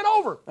 I'm saying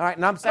over. All right,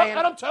 and I'm saying.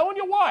 And I'm telling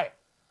you why.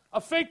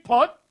 A fake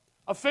punt,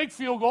 a fake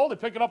field goal. They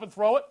pick it up and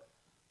throw it.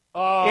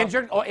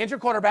 Injured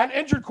quarterback. An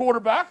injured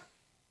quarterback.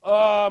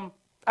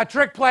 A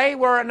trick play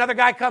where another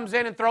guy comes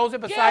in and throws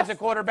it besides the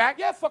quarterback.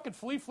 Yeah, fucking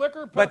flea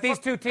flicker. But these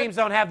two teams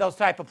don't have those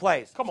type of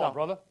plays. Come on,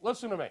 brother.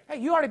 Listen to me. Hey,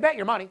 you already bet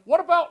your money.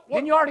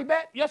 Didn't you already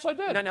bet? Yes, I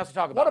did. Nothing else to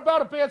talk about. What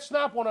about a bad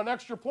snap on an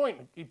extra point?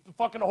 He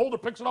fucking holder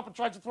picks it up and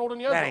tries to throw it in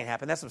the end zone. That ain't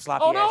happened. That's some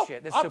sloppy ass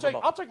shit. This is Super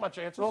Bowl. I'll take my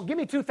chances. Well, give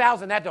me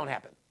 2,000. That don't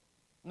happen.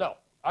 No.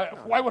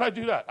 Why would I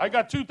do that? I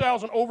got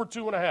 2,000 over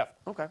 2.5.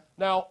 Okay.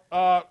 Now,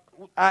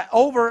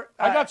 over.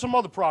 I got some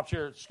other props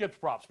here,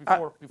 skip props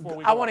before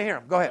we. I want to hear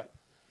them. Go ahead.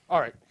 All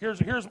right. Here's.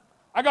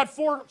 I got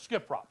 4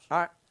 skip props.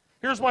 All right.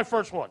 Here's my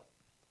first one.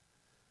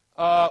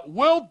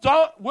 Will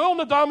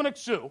Ndamukong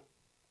Suh,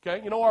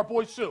 okay, you know our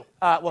boy Sue.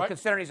 Well,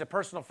 considering he's a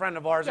personal friend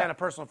of ours and a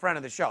personal friend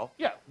of the show.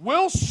 Yeah.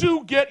 Will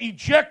Sue get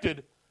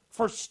ejected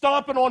for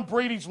stomping on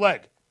Brady's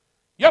leg?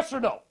 Yes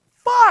or no?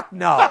 Fuck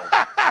no.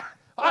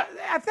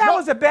 If that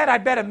was a bet,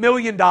 I'd bet $1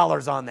 million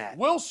on that.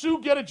 Will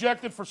Sue get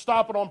ejected for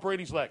stomping on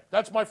Brady's leg?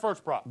 That's my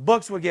first prop.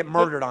 Books would get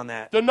murdered on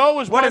that. The no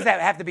is what does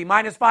that have to be?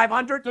 Minus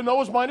 500? The no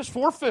is minus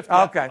 450.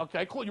 Okay.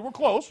 Okay, you were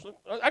close.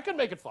 I can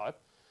make it 5.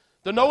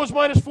 The no is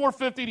minus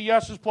 450. The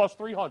yes is plus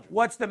 300.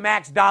 What's the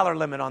max dollar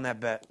limit on that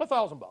bet?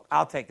 $1,000.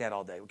 I'll take that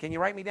all day. Can you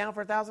write me down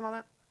for 1,000 on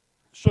that?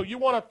 So you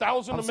want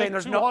 1,000 to make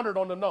 200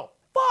 on the no?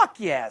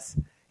 Fuck yes.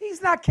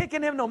 He's not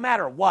kicking him no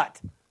matter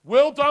what.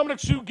 Will Ndamukong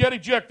Suh get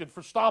ejected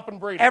for stomping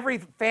Brady? Every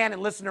fan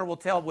and listener will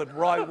tell would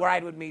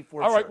ride with me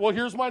for all right, sure. well,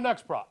 here's my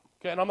next prop.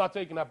 Okay, and I'm not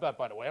taking that bet,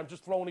 by the way. I'm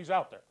just throwing these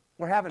out there.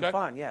 We're having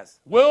fun, yes.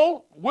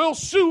 Will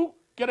Sue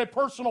get a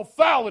personal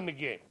foul in the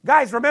game?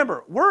 Guys,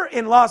 remember, we're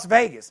in Las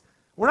Vegas.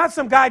 We're not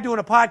some guy doing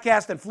a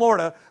podcast in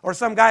Florida or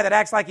some guy that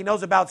acts like he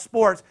knows about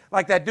sports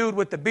like that dude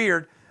with the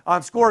beard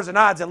on Scores and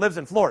Odds that lives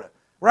in Florida.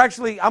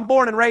 I'm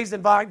born and raised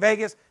in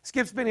Vegas.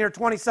 Skip's been here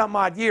 20-something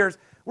odd years.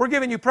 We're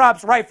giving you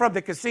props right from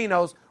the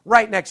casinos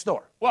right next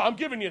door. Well, I'm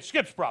giving you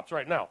Skip's props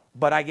right now.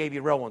 But I gave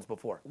you real ones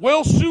before.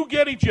 Will Sue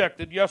get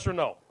ejected, yes or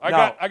no?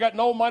 No. I got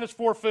no minus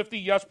 450,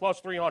 yes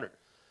plus 300.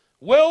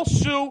 Will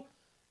Sue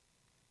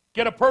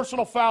get a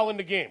personal foul in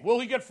the game? Will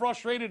he get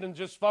frustrated and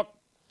just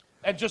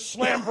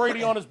slam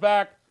Brady on his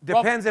back?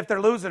 Depends if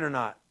they're losing or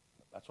not.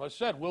 That's what I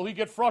said. Will he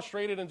get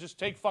frustrated and just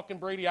take fucking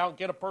Brady out and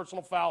get a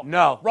personal foul?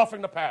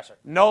 No.Roughing the passer?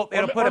 Nope.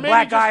 It'll put a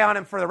black eye on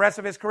him for the rest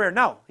of his career.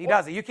 No, he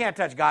doesn't. You can't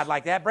touch God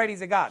like that.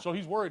 Brady's a God. So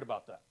he's worried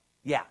about that.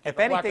 Yeah. If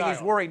anything,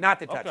 he's worried not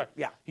to touch him.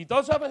 Yeah. He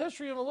does have a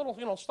history of a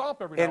little,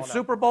 stomp every now and then. In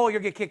Super Bowl,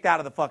 you'll get kicked out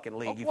of the fucking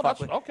league.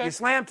 Okay. You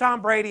slam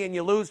Tom Brady and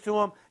you lose to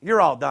him,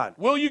 you're all done.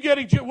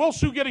 Will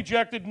Sue get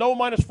ejected? No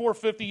minus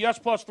 450, yes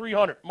plus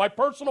 300. My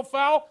personal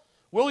foul,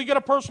 will he get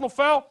a personal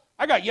foul?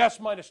 I got yes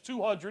minus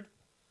 200,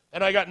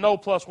 and I got no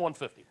plus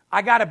 150.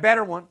 I got a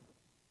better one.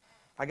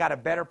 I got a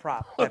better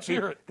prop. Let's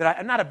hear it.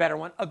 Not a better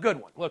one, a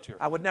good one. Let's hear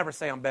it. I would never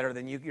say I'm better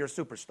than you. You're a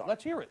superstar.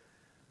 Let's hear it.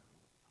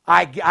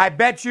 I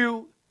bet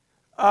you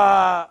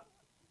 $1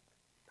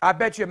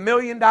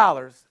 million.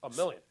 $1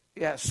 million?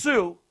 Yeah,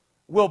 Sue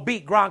will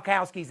beat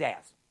Gronkowski's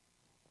ass.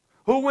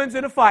 Who wins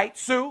in a fight,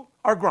 Sue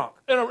or Gronk?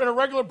 In a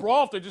regular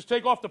brawl, if they just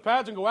take off the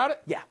pads and go at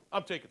it? Yeah.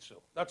 I'm taking Sue.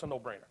 That's a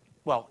no-brainer.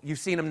 Well, you've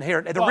seen him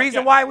here. The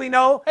reason why we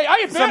know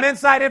some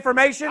inside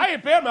information. I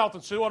ain't bad-mouthing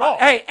Sue at all.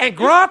 Hey, and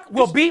Gronk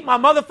will beat my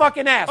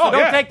motherfucking ass. So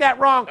don't take that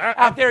wrong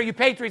out there, you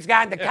Patriots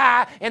guy in the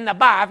car, in the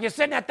bar. If you're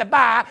sitting at the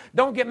bar,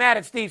 don't get mad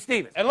at Steve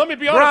Stevens. And let me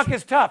be honest. Gronk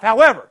is tough.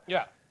 However,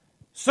 yeah.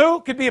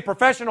 Sue could be a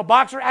professional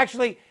boxer.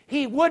 Actually,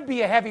 he would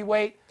be a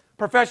heavyweight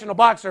professional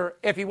boxer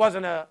if he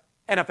wasn't a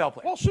NFL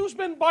player. Well, Sue's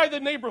been by the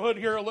neighborhood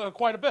here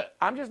quite a bit.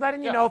 I'm just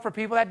letting you know, for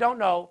people that don't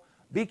know,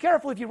 be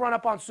careful if you run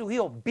up on Sue.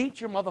 He'll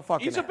beat your motherfucking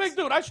ass. He's a big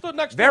dude. I stood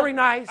next to him. Very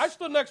nice. I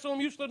stood next to him.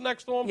 You stood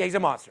next to him. Yeah, he's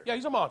a monster. Yeah,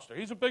 he's a monster.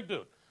 He's a big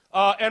dude.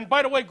 And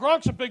by the way,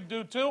 Gronk's a big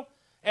dude, too.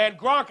 And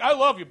Gronk, I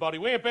love you, buddy.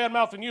 We ain't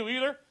bad-mouthing you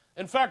either.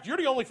 In fact, you're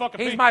the only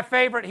fucking He's my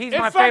favorite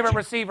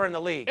receiver in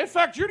the league. In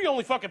fact, you're the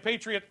only fucking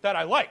Patriot that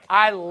I like.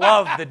 I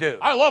love the dude.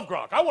 I love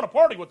Gronk. I want to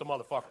party with the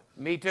motherfucker.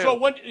 Me too. So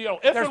when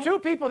there's two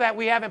people that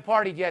we haven't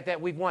partied yet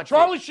that we've won.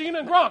 Charlie Sheen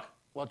and Gronk.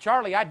 Well,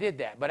 Charlie, I did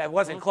that, but it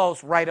wasn't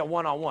close right at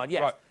one-on-one.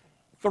 Yes. Right.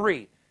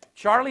 3.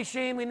 Charlie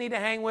Sheen, we need to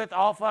hang with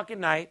all fucking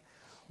night.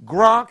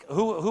 Gronk,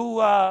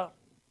 who's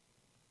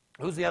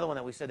the other one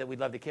that we said that we'd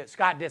love to kill?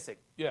 Scott Disick.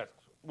 Yes.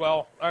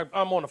 Well,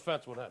 I'm on the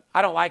fence with him.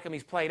 I don't like him.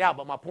 He's played out,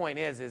 but my point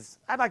is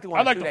I'd like to go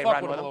on a 2-day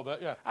run with him a little bit,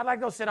 yeah. I'd like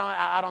to go sit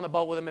out on the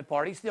boat with him and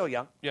party. He's still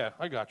young. Yeah,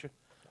 I got you.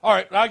 All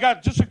right, I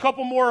got just a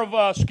couple more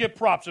of skip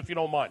props, if you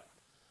don't mind.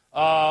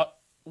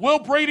 Will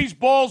Brady's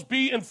balls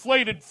be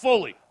inflated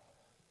fully?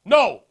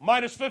 No,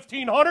 minus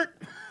 1,500.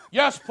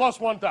 Yes, plus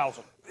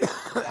 1,000.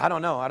 I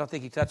don't know. I don't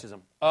think he touches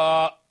him.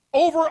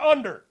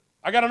 Over-under.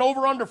 I got an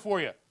over-under for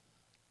you.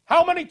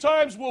 How many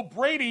times will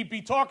Brady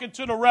be talking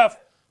to the ref,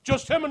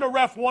 just him and the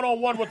ref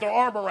one-on-one with their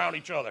arm around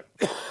each other?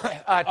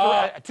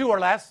 2 or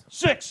less.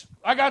 6.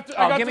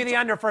 Give me the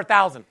under for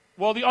 1,000.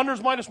 Well, the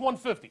under's minus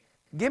 150.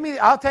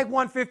 I'll take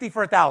 150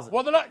 for 1,000.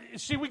 Well, they're not.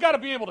 See, we got to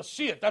be able to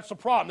see it. That's the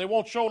problem. They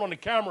won't show it on the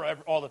camera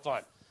all the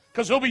time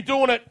because he'll be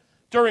doing it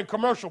during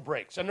commercial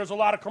breaks, and there's a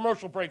lot of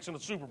commercial breaks in the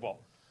Super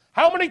Bowl.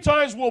 How many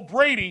times will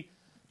Brady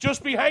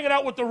just be hanging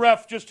out with the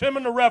ref, just him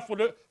and the ref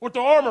with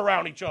their arm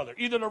around each other,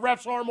 either the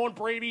ref's arm on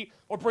Brady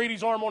or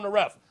Brady's arm on the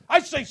ref?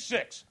 I say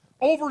 6.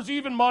 Over's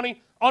even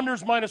money.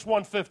 Under's minus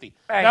 150.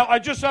 Hey. Now, I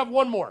just have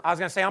one more. I was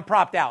going to say I'm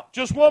propped out.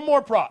 Just one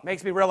more prop.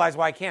 Makes me realize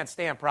why I can't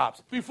stand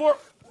props.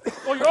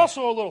 Well, you're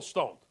also a little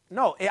stoned.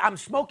 No, I'm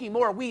smoking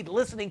more weed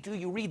listening to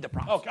you read the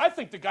props. Okay, I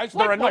think the guys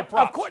like my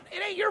props. Of course, it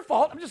ain't your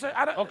fault. I'm just saying.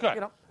 Okay. You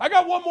know. I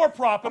got one more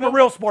prop. I'm a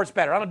real sports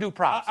bettor. I don't do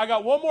props. I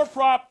got one more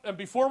prop, and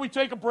before we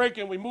take a break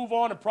and we move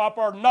on and prop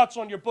our nuts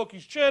on your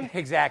bookie's chin.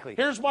 Exactly.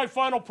 Here's my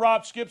final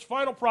prop, Skip's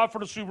final prop for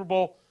the Super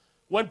Bowl.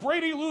 When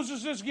Brady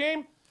loses this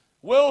game,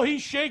 will he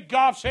shake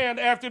Goff's hand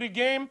after the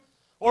game,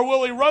 or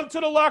will he run to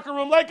the locker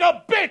room like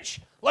a bitch,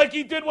 like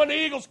he did when the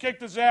Eagles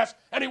kicked his ass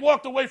and he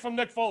walked away from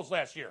Nick Foles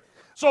last year?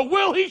 So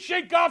will he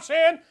shake Goff's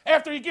hand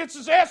after he gets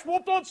his ass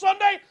whooped on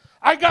Sunday?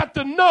 I got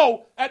the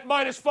no at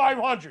minus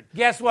 500.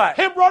 Guess what?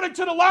 Him running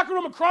to the locker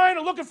room and crying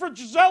and looking for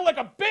Giselle like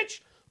a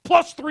bitch,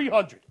 plus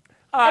 300.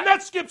 And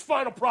that's Skip's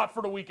final prop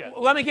for the weekend.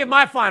 Let me give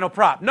my final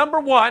prop. Number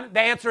 1, the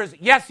answer is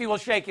yes, he will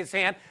shake his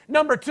hand.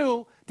 Number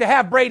 2, to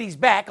have Brady's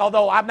back,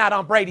 although I'm not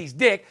on Brady's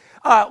dick.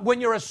 When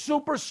you're a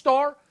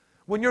superstar,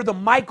 when you're the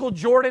Michael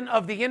Jordan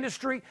of the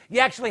industry, you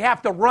actually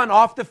have to run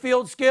off the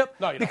field, Skip,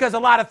 because a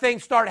lot of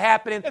things start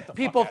happening.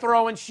 People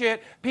throwing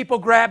shit, people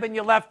grabbing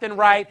you left and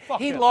right.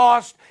 He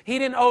lost. He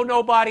didn't owe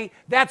nobody.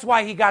 That's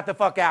why he got the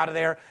fuck out of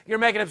there. You're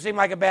making him seem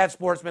like a bad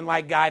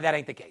sportsman-like guy. That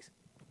ain't the case.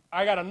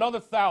 I got another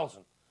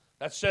 1,000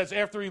 that says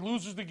after he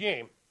loses the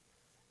game,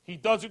 he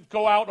doesn't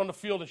go out on the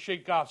field and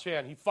shake Goff's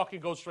hand. He fucking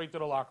goes straight to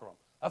the locker room.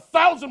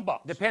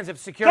 $1,000. Depends if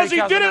security.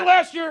 Because he did it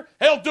last year,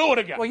 he'll do it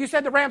again. Well, you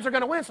said the Rams are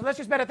going to win, so let's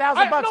just bet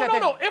 $1,000.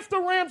 No. If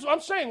the Rams, I'm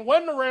saying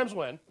when the Rams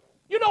win,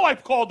 you know I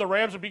called the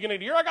Rams at the beginning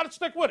of the year. I got to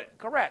stick with it.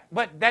 Correct,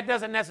 but that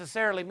doesn't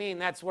necessarily mean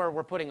that's where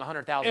we're putting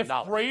 $100,000. If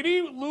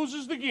Brady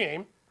loses the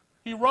game,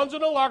 he runs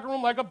in the locker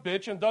room like a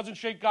bitch and doesn't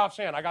shake Goff's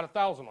hand. I got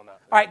 1,000 on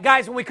that. All right,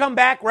 guys, when we come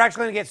back, we're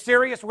actually going to get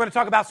serious. We're going to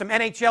talk about some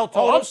NHL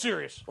totals. Oh, I'm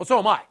serious. Well, so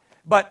am I.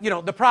 But,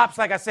 the props,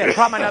 like I said,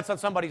 prop my nuts on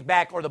somebody's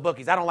back or the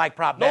bookies. I don't like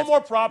prop bets. No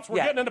more props. We're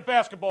getting into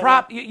basketball.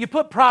 You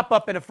put prop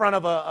up in the front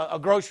of a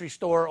grocery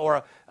store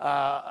or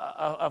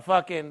a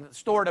fucking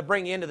store to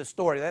bring you into the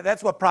store.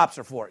 That's what props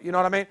are for. You know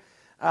what I mean?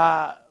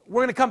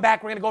 We're going to come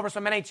back. We're going to go over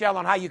some NHL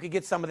on how you could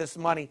get some of this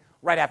money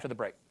right after the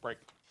break.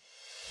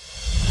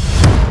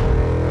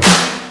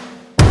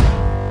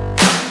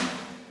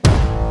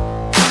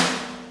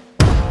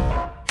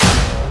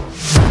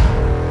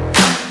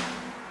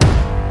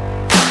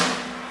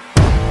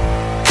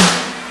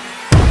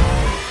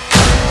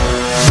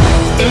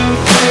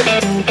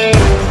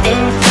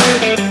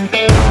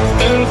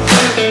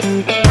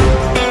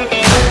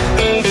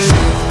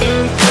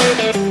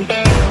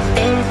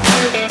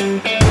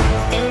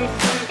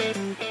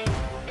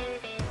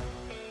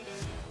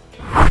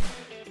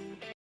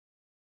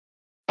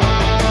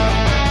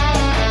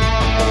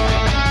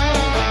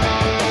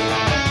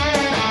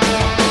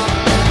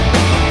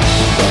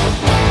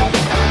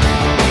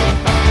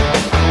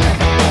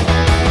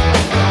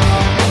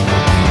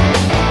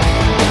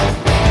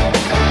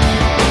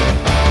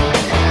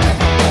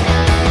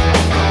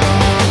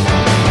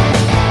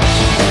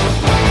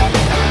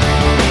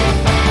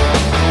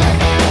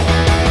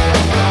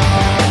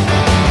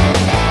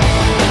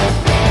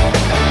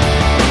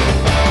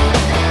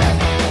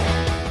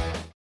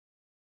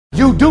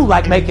 You do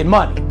like making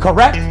money,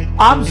 correct?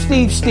 I'm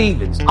Steve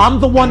Stevens.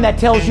 I'm the one that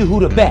tells you who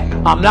to bet.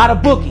 I'm not a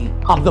bookie.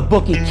 I'm the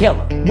bookie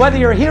killer. Whether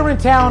you're here in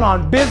town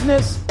on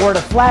business or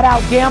to flat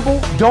out gamble,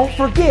 don't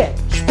forget,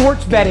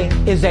 sports betting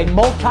is a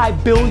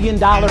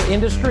multi-billion-dollar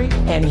industry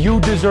and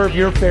you deserve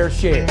your fair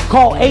share.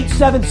 Call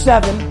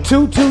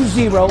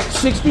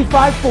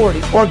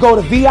 877-220-6540 or go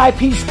to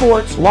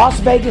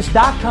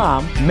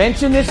VIPSportsLasVegas.com,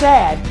 mention this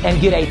ad, and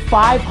get a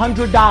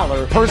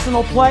 $500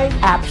 personal play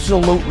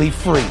absolutely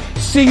free.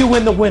 See you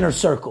in the winner's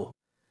circle.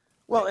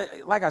 Well,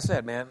 like I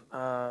said, man,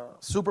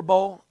 Super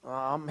Bowl,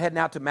 I'm heading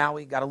out to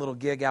Maui, got a little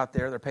gig out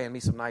there. They're paying me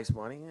some nice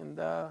money. And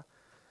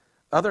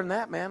other than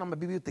that, man, I'm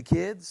going to be with the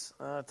kids,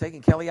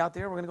 taking Kelly out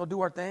there. We're going to go do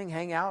our thing,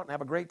 hang out, and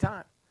have a great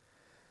time.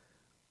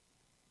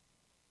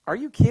 Are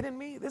you kidding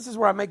me? This is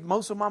where I make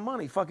most of my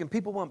money. Fucking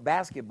people want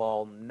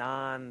basketball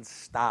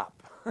nonstop.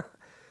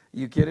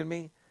 You kidding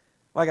me?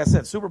 Like I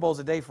said, Super Bowl's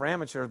a day for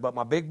amateurs, but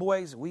my big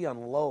boys, we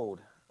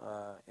unload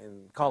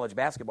in college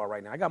basketball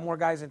right now. I got more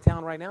guys in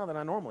town right now than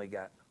I normally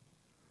got.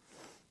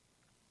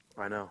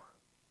 I know.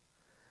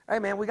 Hey,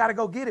 man, we got to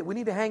go get it. We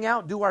need to hang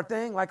out, do our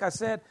thing. Like I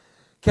said,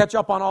 catch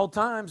up on old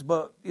times,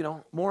 but,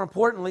 more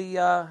importantly,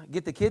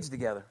 get the kids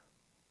together.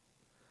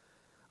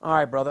 All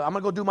right, brother. I'm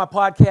going to go do my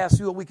podcast,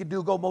 see what we can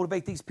do, go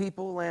motivate these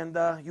people,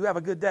 and you have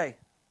a good day.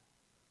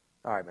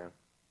 All right, man.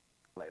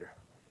 Later.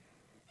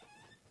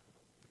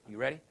 You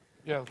ready?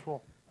 Yeah, that's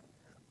cool.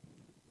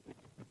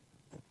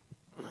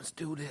 Let's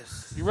do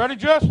this. You ready,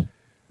 Jess?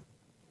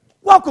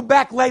 Welcome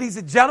back, ladies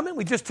and gentlemen.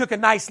 We just took a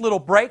nice little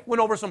break, went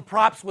over some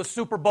props with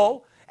Super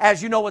Bowl.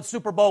 As you know, it's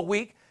Super Bowl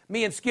week.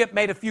 Me and Skip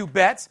made a few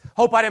bets.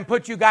 Hope I didn't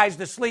put you guys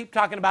to sleep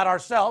talking about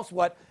ourselves.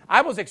 What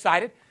I was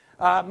excited.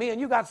 Me and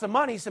you got some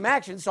money, some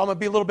action, so I'm going to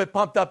be a little bit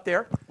pumped up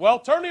there. Well,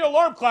 turn the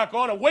alarm clock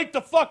on and wake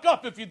the fuck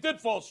up if you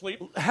did fall asleep,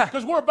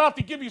 because we're about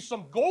to give you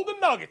some golden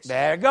nuggets.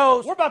 There it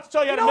goes. We're about to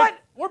tell you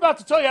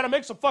how to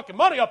make some fucking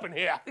money up in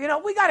here.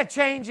 We got to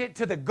change it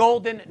to the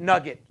golden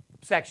nugget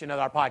section of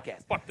our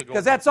podcast. Fuck the golden.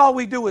 Because that's all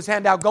we do is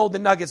hand out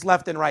golden nuggets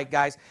left and right,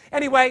 guys.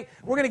 Anyway,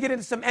 we're going to get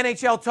into some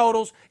NHL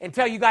totals and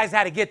tell you guys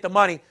how to get the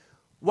money.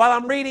 While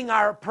I'm reading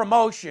our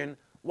promotion,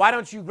 why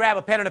don't you grab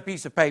a pen and a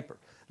piece of paper?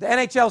 The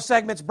NHL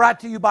segment's brought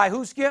to you by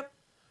who, Skip?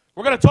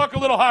 We're going to talk a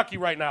little hockey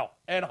right now.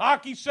 And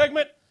hockey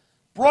segment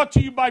brought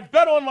to you by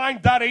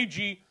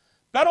BetOnline.ag.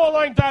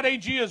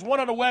 BetOnline.ag is one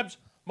of the web's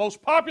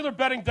most popular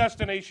betting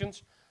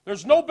destinations.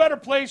 There's no better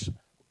place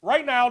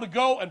right now to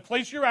go and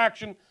place your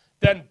action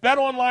than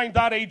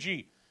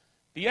BetOnline.ag.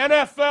 The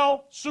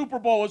NFL Super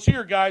Bowl is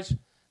here, guys.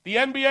 The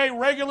NBA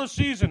regular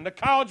season, the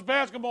college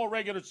basketball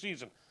regular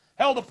season.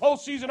 Hell, the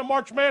postseason of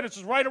March Madness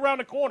is right around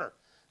the corner.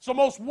 It's the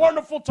most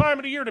wonderful time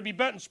of the year to be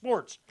betting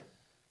sports.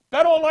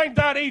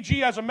 BetOnline.ag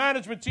has a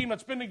management team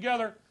that's been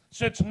together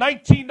since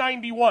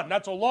 1991.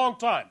 That's a long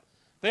time.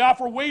 They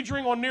offer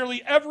wagering on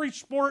nearly every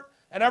sport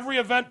and every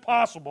event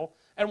possible.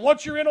 And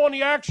once you're in on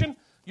the action,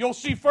 you'll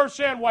see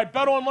firsthand why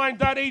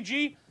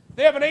BetOnline.ag,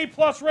 they have an A+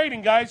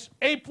 rating, guys.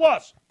 A+,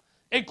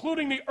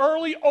 including the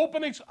early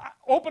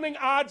opening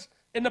odds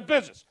in the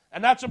business.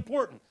 And that's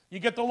important. You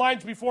get the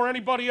lines before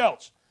anybody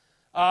else.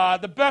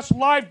 The best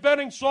live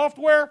betting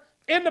software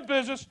in the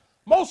business,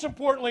 most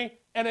importantly,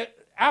 and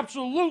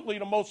absolutely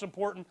the most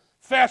important,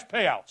 fast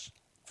payouts.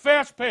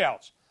 Fast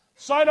payouts.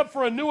 Sign up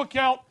for a new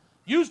account.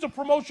 Use the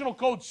promotional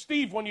code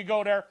STEVE when you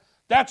go there.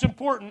 That's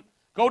important.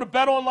 Go to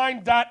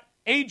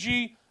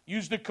betonline.ag.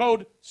 Use the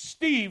code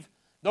STEVE.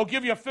 They'll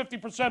give you a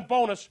 50%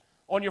 bonus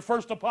on your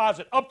first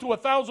deposit, up to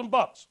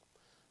 $1,000.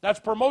 That's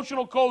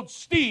promotional code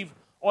STEVE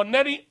on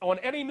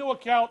any new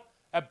account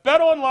at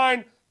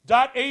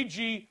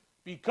betonline.ag,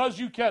 because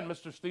you can,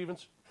 Mr.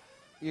 Stevens.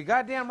 You're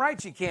goddamn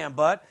right you can,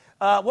 bud.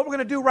 What we're going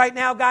to do right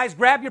now, guys,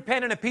 grab your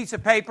pen and a piece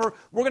of paper.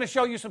 We're going to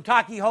show you some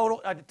hockey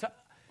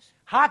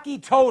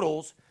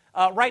totals.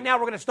 Right now,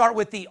 we're going to start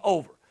with the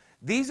over.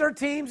 These are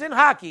teams in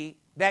hockey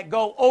that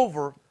go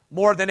over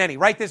more than any.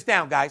 Write this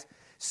down, guys.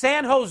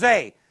 San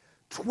Jose,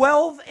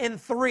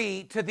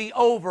 12-3 to the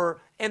over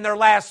in their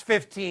last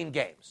 15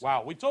 games.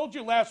 Wow, we told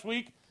you last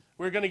week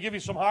we were going to give you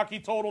some hockey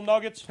total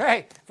nuggets.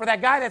 Hey, for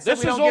that guy that said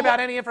we don't give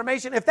out any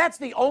information, if that's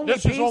the only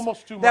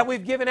piece that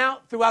we've given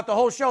out throughout the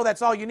whole show,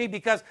 that's all you need,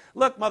 because,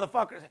 look,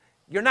 motherfuckers,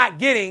 you're not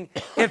getting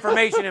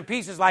information in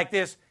pieces like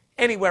this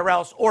anywhere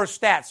else, or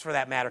stats for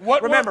that matter.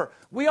 Remember,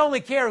 we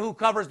only care who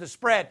covers the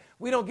spread.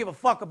 We don't give a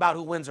fuck about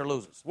who wins or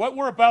loses. What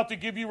we're about to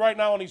give you right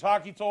now on these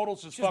hockey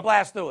totals is just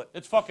blast through it.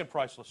 It's fucking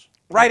priceless.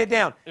 Write it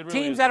down. It really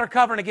Teams is. that are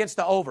covering against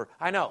the over.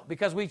 I know,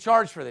 because we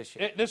charge for this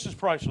shit. This is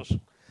priceless.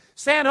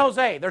 San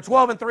Jose, they're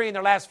 12-3 in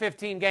their last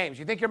 15 games.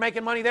 You think you're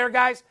making money there,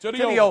 guys? To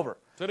the over.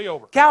 To the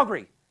over.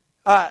 Calgary,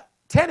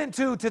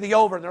 10-2 to the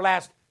over in their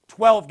last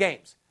 12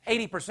 games.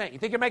 80%. You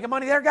think you're making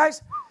money there,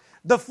 guys?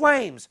 The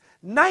Flames,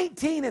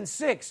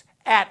 19-6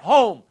 at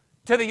home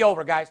to the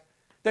over, guys.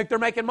 Think they're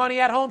making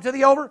money at home to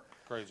the over?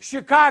 Crazy.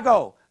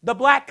 Chicago, the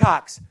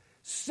Blackhawks,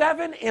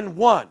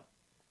 7-1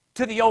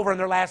 to the over in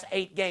their last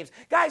 8 games.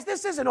 Guys,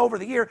 this isn't over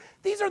the year.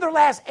 These are their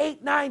last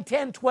 8, 9,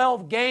 10,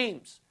 12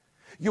 games.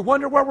 You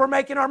wonder where we're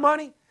making our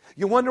money?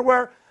 You wonder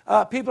where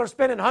people are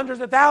spending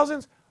hundreds of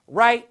thousands?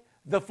 Right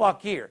the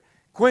fuck here.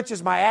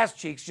 Quenches my ass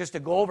cheeks just to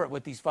go over it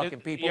with these fucking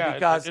people,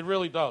 because it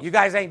really does. You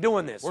guys ain't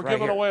doing this. We're right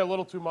giving here. away a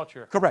little too much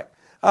here. Correct.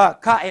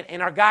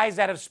 And our guys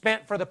that have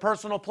spent for the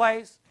personal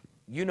plays,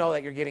 you know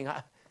that you're getting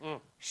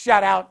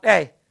shout out.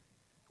 Hey,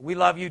 we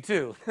love you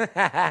too.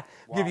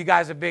 Give you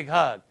guys a big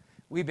hug.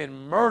 We've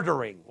been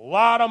murdering. A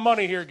lot of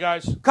money here,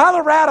 guys.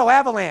 Colorado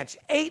Avalanche,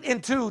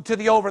 8-2 to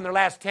the over in their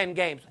last 10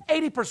 games.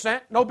 80%,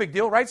 no big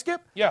deal, right,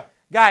 Skip? Yeah.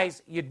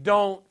 Guys, you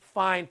don't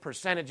find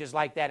percentages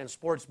like that in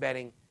sports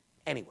betting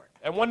anywhere.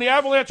 And when the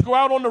Avalanche go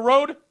out on the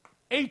road,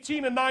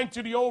 18-9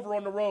 to the over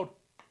on the road.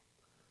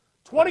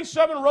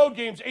 27 road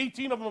games,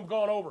 18 of them have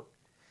gone over.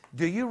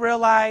 Do you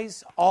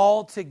realize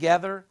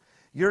altogether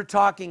you're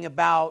talking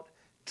about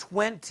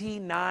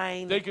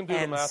 29 They can do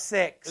the math.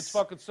 6. It's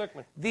fucking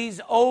sickening. These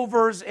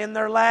overs in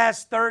their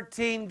last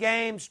 13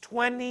 games,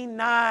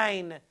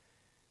 29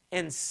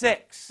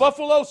 6.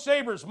 Buffalo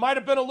Sabres might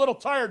have been a little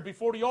tired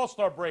before the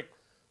All-Star break.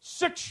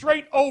 6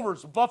 straight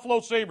overs,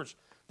 Buffalo Sabres.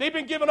 They've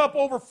been giving up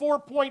over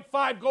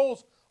 4.5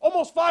 goals,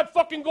 almost 5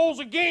 fucking goals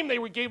a game they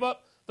gave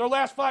up their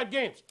last 5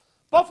 games.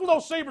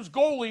 Buffalo Sabres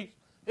goalie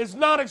is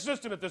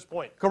non-existent at this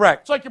point.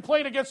 Correct. It's like you're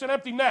playing against an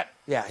empty net.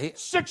 Yeah.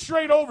 6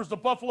 straight overs, the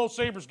Buffalo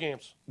Sabres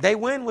games. They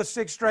win with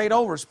 6 straight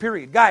overs,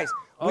 period. Guys,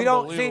 we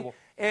don't see, Unbelievable.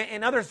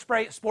 and other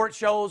sports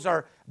shows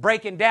are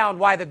breaking down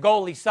why the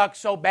goalie sucks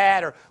so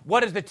bad or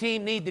what does the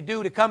team need to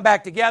do to come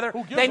back together.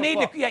 Who gives They a need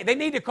fuck? they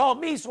need to call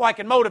me so I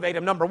can motivate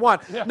them, number one.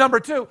 Yeah. Number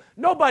two,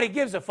 nobody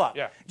gives a fuck.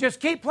 Yeah. Just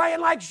keep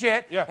playing like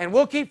shit, Yeah. and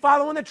we'll keep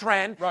following the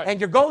trend, Right. and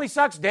your goalie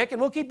sucks dick, and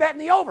we'll keep betting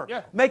the over,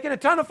 Yeah. making a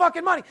ton of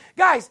fucking money.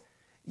 Guys,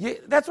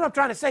 that's what I'm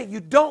trying to say.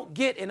 You don't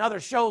get in other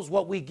shows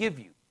what we give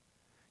you.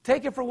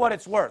 Take it for what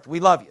it's worth. We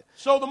love you.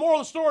 So the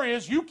moral of the story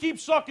is you keep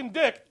sucking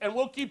dick, and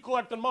we'll keep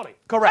collecting money.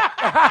 Correct.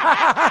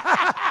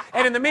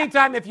 And in the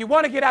meantime, if you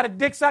want to get out of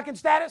dick sucking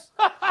status,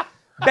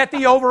 bet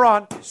the over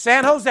on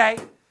San Jose,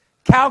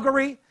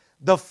 Calgary,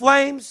 the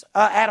Flames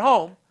at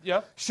home,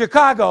 Yeah.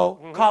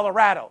 Chicago,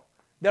 Colorado.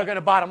 They're going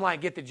to bottom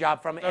line get the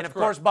job from it. And That's of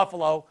course, correct.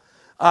 Buffalo,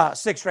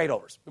 6 straight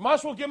overs. You might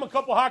as well give them a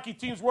couple hockey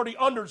teams where the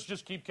unders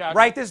just keep catching.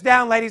 Write this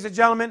down, ladies and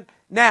gentlemen.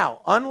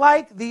 Now,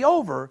 unlike the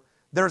over,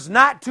 there's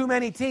not too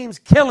many teams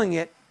killing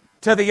it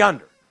to the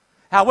under.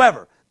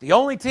 However, the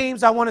only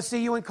teams I want to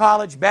see you in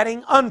college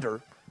betting under,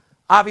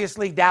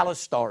 obviously Dallas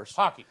Stars.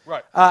 Hockey,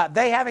 right.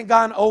 They haven't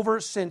gone over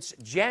since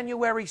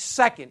January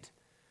 2nd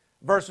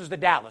versus the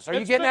Dallas. Are you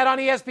It's getting been- that on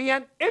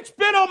ESPN? It's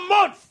been a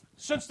month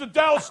since the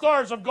Dallas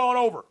Stars have gone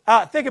over.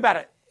 Think about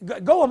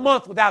it. Go a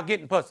month without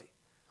getting pussy.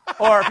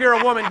 Or if you're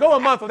a woman, go a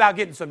month without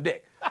getting some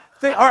dick.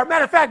 Or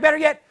matter of fact, better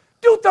yet,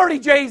 do 30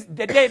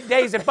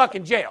 days in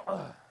fucking jail.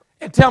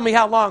 And tell me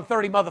how long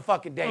 30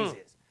 motherfucking days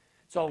is.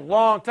 It's a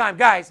long time.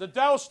 Guys, The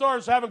Dallas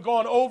Stars haven't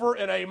gone over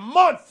in a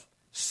month.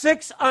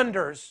 6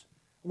 unders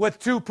with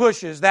 2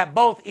 pushes that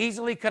both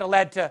easily could have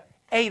led to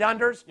 8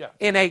 unders Yeah.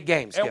 in 8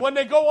 games. And Skip. when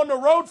they go on the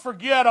road,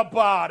 forget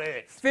about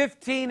it.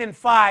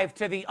 15-5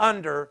 to the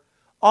under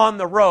on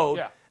the road.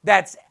 Yeah.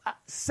 That's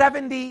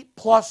 70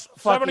 plus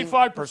fucking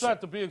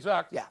 75% to be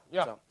exact. Yeah.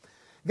 Yeah. So,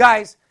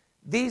 guys,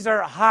 these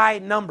are high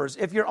numbers.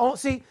 If you're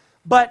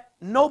but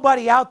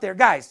nobody out there,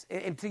 guys,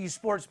 and to you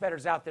sports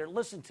bettors out there,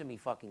 listen to me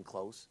fucking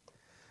close.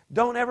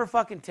 Don't ever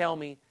fucking tell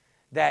me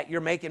that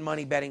you're making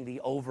money betting the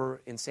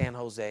over in San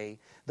Jose,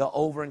 the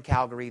over in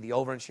Calgary, the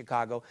over in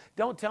Chicago.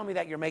 Don't tell me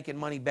that you're making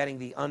money betting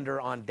the under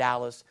on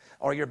Dallas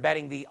or you're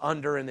betting the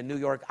under in the New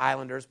York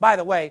Islanders. By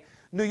the way,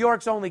 New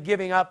York's only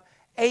giving up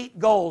 8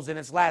 goals in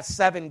its last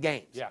 7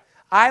 games. Yeah.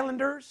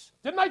 Islanders,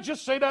 Didn't I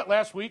just say that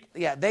last week?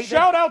 Yeah, they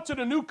Shout out to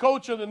the new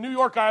coach of the New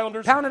York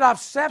Islanders. pounded off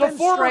 7 The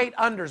former- straight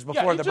unders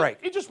before he the just, break.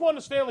 He just won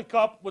the Stanley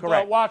Cup with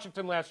Correct.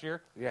 Washington last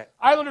year. Yeah.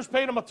 Islanders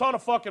paid him a ton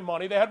of fucking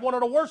money. They had one of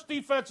the worst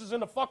defenses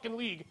in the fucking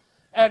league.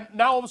 And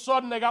now all of a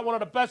sudden they got one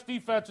of the best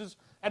defenses,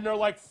 and they're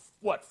like,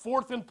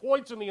 4th in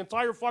points in the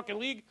entire fucking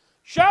league?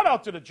 Shout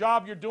out to the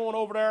job you're doing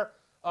over there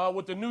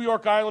with the New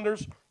York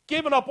Islanders,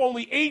 giving up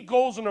only 8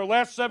 goals in their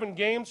last 7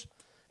 games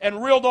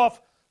and reeled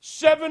off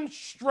 7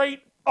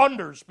 straight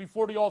unders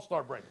before the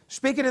All-Star break.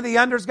 Speaking of the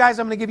unders, guys,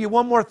 I'm going to give you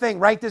one more thing.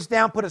 Write this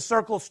down, put a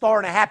circle, star,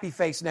 and a happy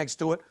face next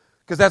to it,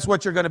 because that's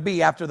what you're going to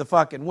be after the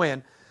fucking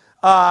win.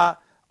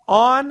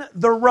 On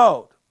the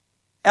road,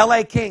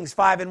 L.A. Kings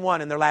 5-1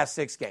 in their last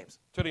 6 games.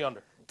 To the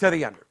under. To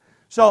the under.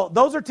 So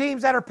those are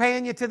teams that are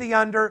paying you to the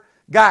under.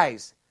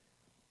 Guys,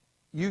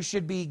 you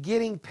should be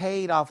getting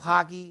paid off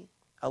hockey,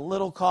 a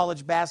little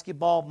college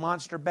basketball,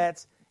 monster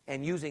bets,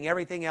 and using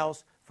everything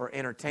else for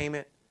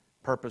entertainment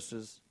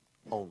purposes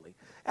only.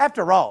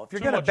 After all, if you're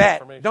Too going to much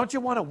bet, information. don't you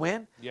want to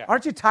win? Yeah.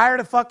 Aren't you tired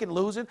of fucking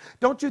losing?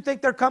 Don't you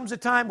think there comes a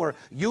time where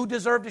you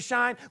deserve to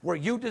shine, where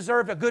you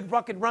deserve a good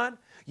fucking run?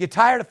 You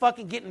tired of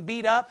fucking getting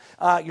beat up?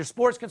 Your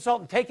sports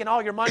consultant taking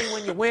all your money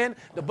when you win?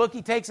 The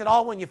bookie takes it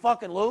all when you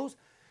fucking lose?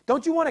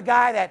 Don't you want a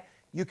guy that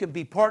you can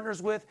be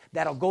partners with,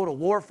 that'll go to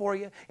war for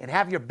you and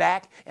have your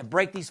back and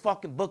break these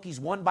fucking bookies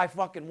one by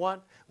fucking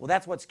one? Well,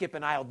 that's what Skip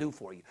and I will do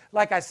for you.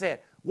 Like I said,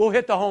 we'll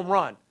hit the home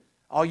run.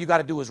 All you got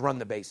to do is run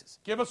the bases.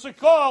 Give us a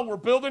call. We're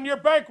building your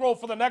bankroll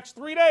for the next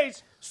 3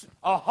 days.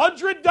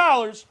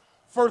 $100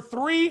 for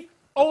 3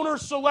 owner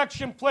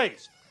selection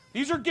plays.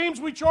 These are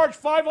games we charge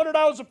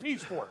 $500 a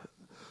piece for.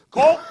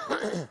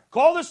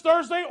 Call this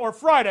Thursday or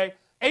Friday,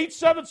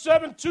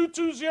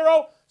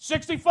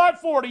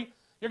 877-220-6540.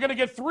 You're going to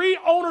get 3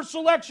 owner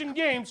selection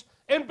games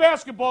in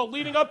basketball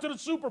leading up to the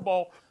Super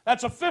Bowl.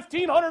 That's a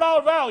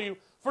 $1,500 value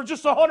for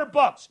just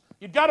 $100.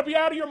 You've got to be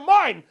out of your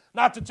mind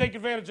not to take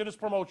advantage of this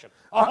promotion.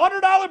 A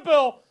 $100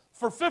 bill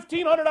for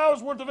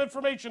 $1,500 worth of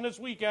information this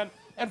weekend.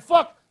 And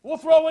fuck, we'll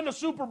throw in the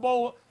Super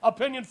Bowl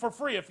opinion for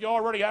free if you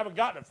already haven't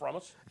gotten it from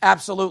us.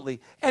 Absolutely.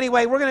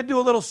 Anyway, we're going to do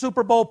a little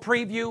Super Bowl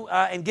preview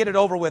and get it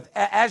over with.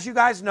 As you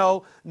guys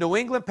know, New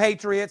England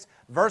Patriots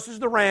versus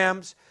the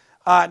Rams.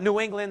 New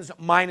England's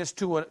minus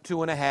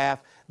 2.5.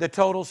 The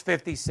total's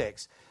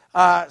 56.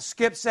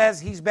 Skip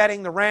says he's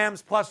betting the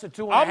Rams plus the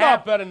 2.5. I'm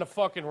not betting the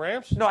fucking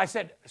Rams. No, I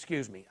said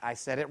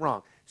it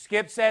wrong.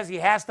 Skip says he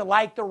has to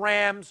like the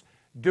Rams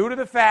due to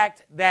the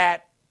fact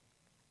that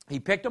he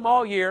picked them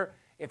all year.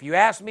 If you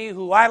ask me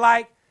who I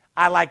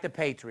like the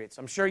Patriots.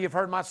 I'm sure you've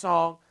heard my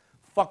song,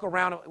 Fuck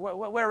Around.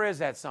 Where is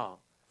that song?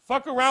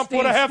 Fuck around, Steve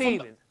put a half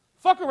Stevens.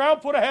 Fuck around,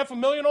 put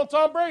 $500,000 on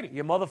Tom Brady.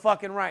 You're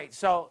motherfucking right.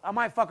 So I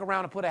might fuck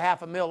around and put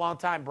 $500,000 on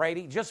Tom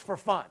Brady just for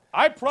fun.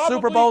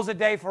 Super Bowl's a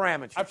day for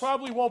amateurs. I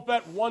probably won't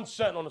bet 1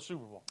 cent on the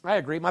Super Bowl. I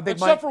agree. My big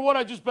Except for what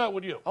I just bet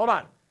with you. Hold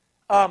on.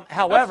 That's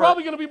However,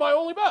 probably going to be my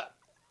only bet.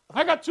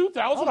 I got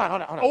 2,000. Hold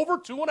on. Over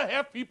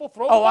 2.5 people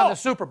throw the ball. on the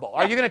Super Bowl.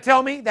 Are you going to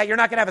tell me that you're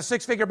not going to have a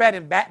six-figure bet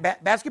in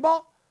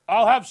basketball?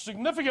 I'll have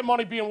significant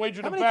money being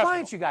wagered in basketball. How many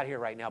clients you got here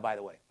right now, by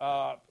the way?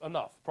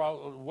 Enough.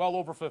 Probably well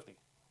over 50.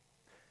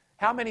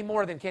 How many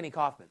more than Kenny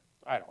Kaufman?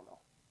 I don't know.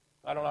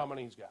 I don't know how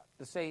many he's got.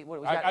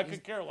 I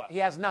could care less. He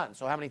has none,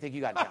 so how many think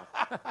you got in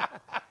town?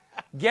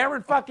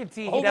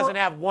 Guarantee he doesn't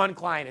have one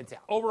client in town.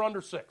 Over under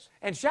 6.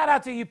 And shout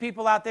out to you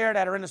people out there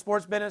that are in the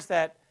sports business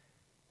that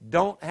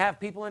don't have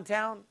people in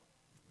town.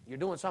 You're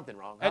doing something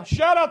wrong. Huh? And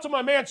shout out to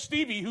my man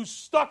Stevie, who's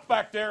stuck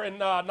back there in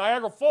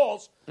Niagara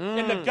Falls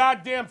in the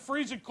goddamn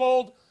freezing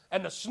cold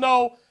and the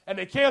snow, and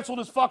they canceled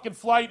his fucking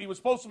flight. He was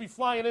supposed to be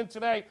flying in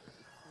today.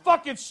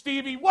 Fucking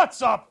Stevie,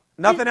 what's up?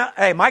 Nothing else.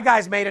 Hey, my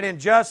guys made it in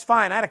just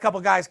fine. I had a couple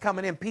guys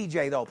coming in.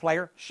 PJ, though,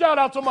 player. Shout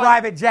out to my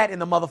private jet in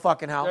the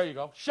motherfucking house. There you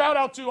go. Shout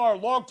out to our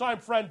longtime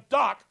friend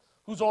Doc,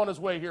 who's on his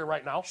way here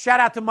right now. Shout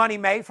out to Money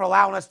May for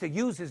allowing us to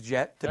use his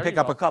jet to pick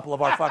up a couple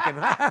of our fucking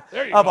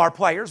our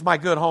players. My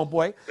good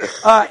homeboy.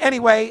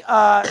 Anyway,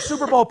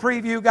 Super Bowl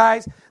preview,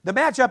 guys. The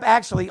matchup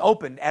actually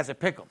opened as a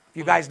pick'em. If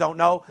you guys don't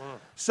know,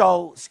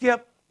 so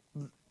Skip,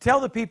 tell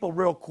the people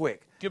real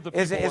quick. Give the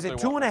people is it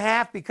what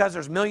 2.5 because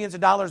there's millions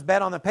of dollars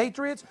bet on the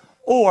Patriots,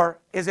 or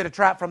is it a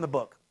trap from the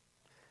book?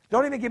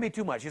 Don't even give me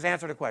too much. Just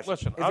answer the question.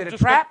 Listen, is it a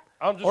trap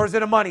or is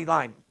it a money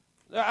line?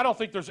 I don't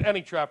think there's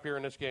any trap here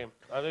in this game.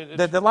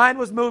 The line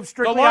was moved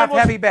strictly off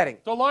heavy betting.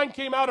 The line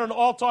came out at an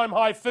all-time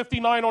high,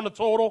 59 on the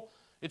total.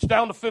 It's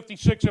down to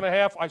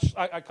 56.5.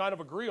 I kind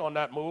of agree on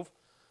that move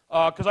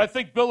because I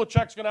think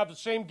Belichick's going to have the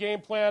same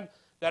game plan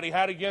that he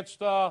had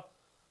against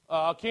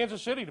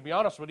Kansas City, to be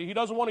honest with you. He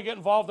doesn't want to get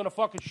involved in a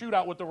fucking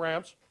shootout with the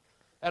Rams.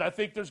 And I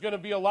think there's going to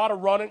be a lot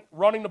of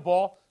running the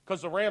ball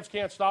because the Rams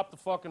can't stop the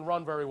fucking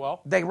run very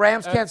well. The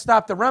Rams can't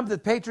stop the run, but the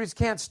Patriots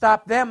can't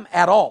stop them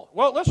at all.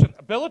 Well, listen,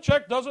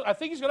 Belichick doesn't. I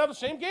think he's going to have the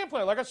same game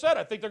plan. Like I said,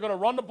 I think they're going to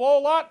run the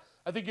ball a lot.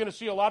 I think you're going to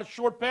see a lot of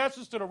short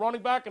passes to the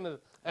running back and the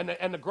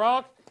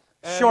Gronk.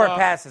 And, short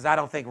passes, I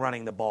don't think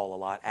running the ball a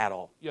lot at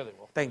all. Yeah, they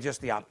will. I think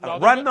just the opposite.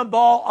 Run the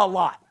ball a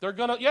lot. They're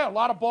going to, a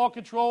lot of ball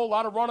control, a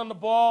lot of running the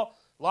ball,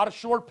 a lot of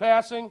short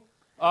passing.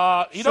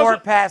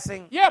 Short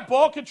passing. Yeah,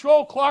 ball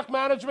control, clock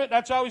management.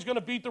 That's how he's going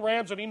to beat the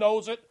Rams, and he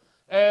knows it.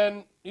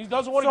 And he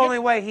doesn't want to. It's the only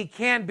way he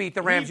can beat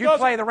the Rams. You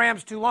play the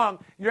Rams too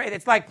long,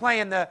 it's like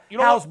playing the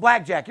house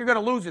blackjack. You're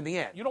going to lose in the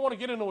end. You don't want to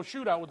get into a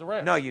shootout with the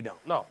Rams. No, you don't.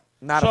 No.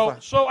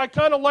 So I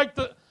kind of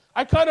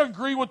I kind of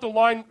agree with the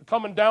line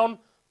coming down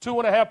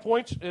 2.5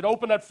 points. It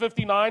opened at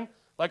 59.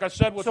 Like I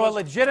said, a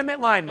legitimate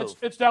line move.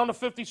 It's down to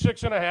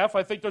 56.5.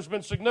 I think there's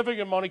been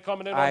significant money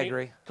coming in.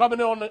 Coming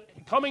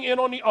in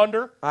on the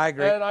under. I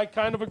agree, and I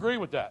kind of agree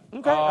with that.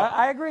 Okay,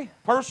 I agree.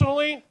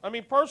 Personally, I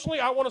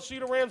want to see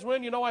the Rams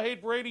win. You know, I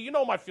hate Brady. You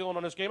know my feeling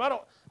on this game. I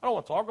don't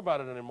want to talk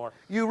about it anymore.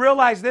 You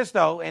realize this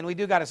though, and we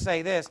do got to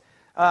say this.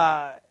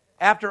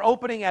 After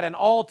opening at an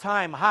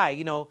all-time high,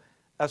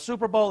 a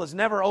Super Bowl has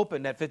never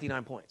opened at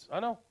 59 points. I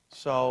know.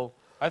 So.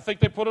 I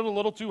think they put it a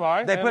little too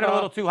high. They put it a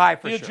little too high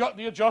for sure.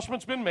 The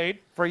adjustment's been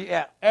made.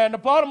 Yeah. And the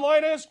bottom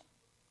line is,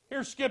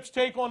 here's Skip's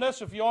take on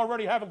this if you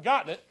already haven't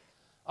gotten it.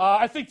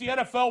 I think the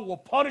NFL will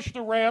punish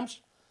the Rams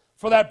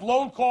for that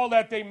blown call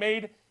that they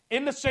made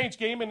in the Saints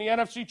game, in the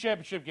NFC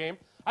Championship game.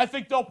 I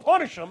think they'll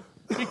punish them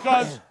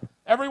because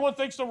everyone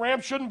thinks the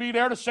Rams shouldn't be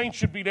there. The Saints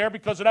should be there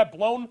because of that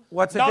blown.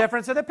 What's the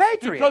difference of the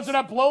Patriots? Because of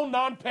that blown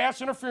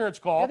non-pass interference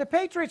call. Yeah, the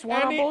Patriots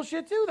won on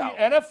bullshit too, though.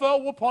 The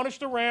NFL will punish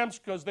the Rams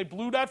because they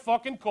blew that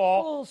fucking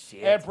call.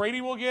 Bullshit. And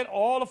Brady will get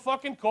all the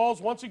fucking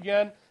calls once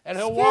again, and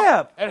he'll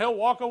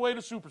walk away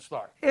to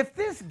superstar. If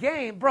this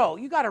game, bro,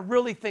 you got to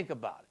really think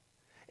about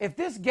it. If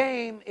this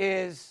game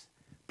is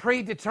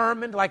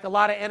predetermined, like a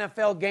lot of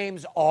NFL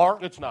games are,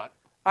 it's not.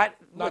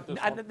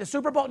 The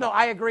Super Bowl. No,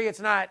 I agree.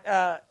 It's not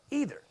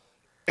either.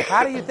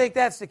 How do you think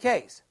that's the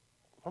case?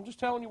 I'm just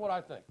telling you what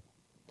I think.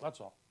 That's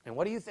all. And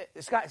what do you think,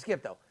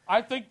 Skip? Though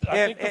I think the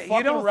fucking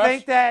you don't refs,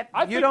 think that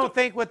you don't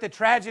think with the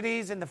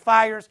tragedies and the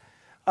fires,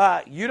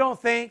 you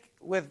don't think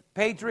with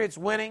Patriots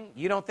winning,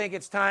 you don't think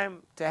it's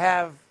time to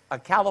have a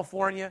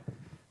California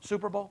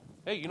Super Bowl?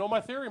 Hey, you know my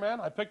theory,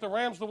 man. I picked the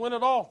Rams to win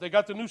it all. They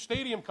got the new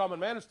stadium coming,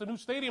 man. It's the new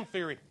stadium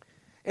theory.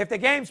 If the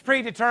game's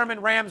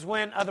predetermined, Rams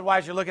win.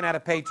 Otherwise, you're looking at a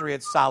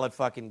Patriots solid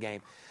fucking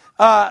game.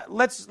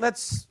 Let's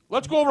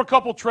go over a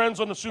couple trends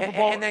on the Super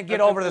Bowl. And then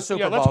get over the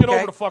Super Bowl. Let's get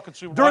over the fucking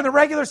Super Bowl. During the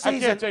regular season. I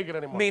can't take it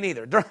anymore. Me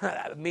neither.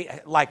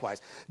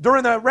 Likewise.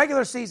 During the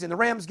regular season, the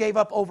Rams gave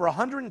up over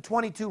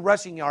 122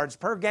 rushing yards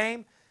per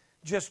game,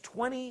 just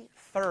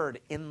 23rd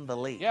in the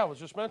league. Yeah, I was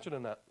just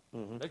mentioning that.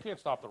 Mm-hmm. They can't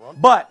stop the run.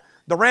 But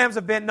the Rams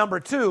have been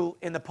number 2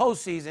 in the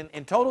postseason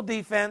in total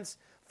defense,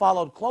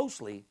 followed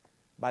closely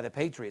by the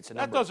Patriots.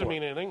 That doesn't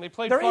mean anything.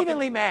 They're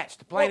evenly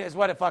matched. Plain is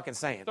what it's fucking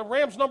saying. The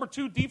Rams' number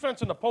 2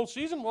 defense in the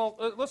postseason? Well,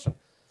 listen,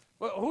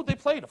 Well, who'd they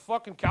play? The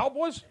fucking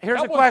Cowboys?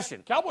 Here's a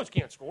question. Cowboys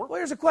can't score. Well,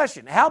 here's a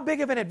question. How big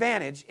of an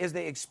advantage is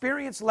the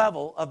experience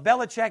level of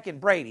Belichick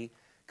and Brady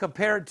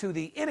compared to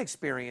the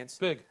inexperience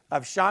Big.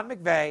 of Sean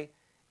McVay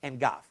and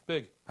Goff?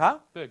 Big. Huh?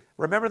 Big.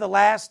 Remember the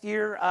last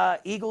year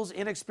Eagles'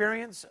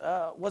 inexperience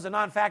was a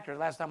non-factor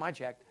last time I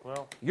checked.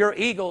 Well. Your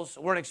Eagles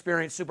weren't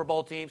experienced Super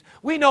Bowl teams.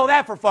 We know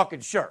that for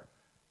fucking sure.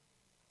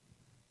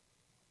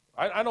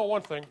 I know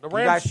one thing. The You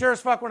Rams guys sure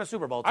as fuck won a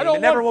Super Bowl team. know It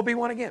never one- will be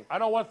one again. I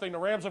know one thing. The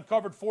Rams have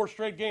covered 4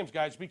 straight games,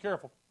 guys. Be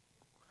careful.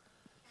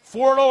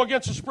 4-0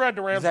 against the spread,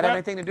 the Rams. Does that have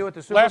anything to do with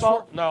the Super last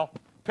Bowl? No.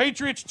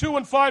 Patriots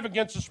 2-5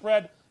 against the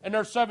spread, and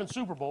there's 7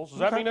 Super Bowls. Does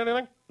that mean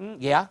anything?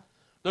 Yeah.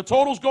 The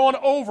total's going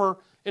over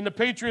in the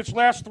Patriots'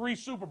 last 3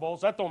 Super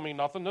Bowls. That don't mean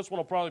nothing. This one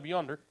will probably be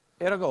under.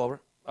 It'll go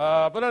over.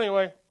 But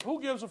anyway, who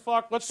gives a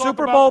fuck? Let's talk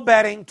Super about Bowl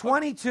betting,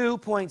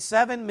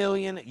 22.7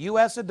 million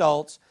U.S.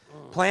 adults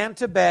plan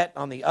to bet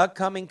on the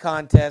upcoming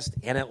contest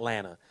in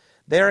Atlanta.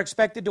 They're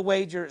expected to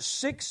wager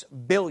 $6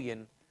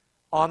 billion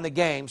on the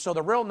game. So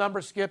the real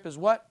number, Skip, is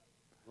what?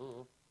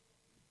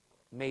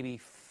 Maybe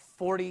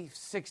 40,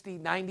 60,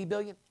 90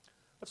 billion?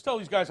 Let's tell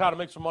these guys how to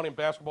make some money in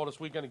basketball this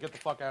weekend and get the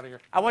fuck out of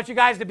here. I want you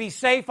guys to be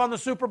safe on the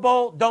Super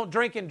Bowl. Don't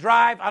drink and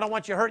drive. I don't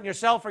want you hurting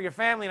yourself or your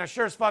family, and I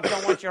sure as fuck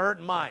don't want you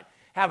hurting mine.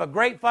 Have a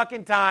great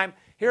fucking time.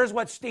 Here's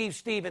what Steve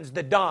Stevens,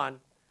 the Don,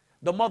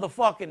 the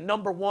motherfucking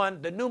number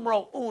one, the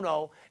numero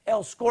uno,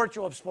 El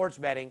Scorcho of sports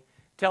betting,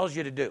 tells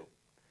you to do.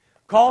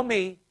 Call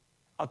me.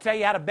 I'll tell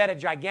you how to bet a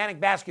gigantic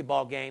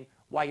basketball game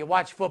while you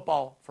watch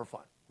football for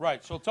fun.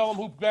 Right, so tell them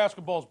who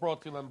basketball's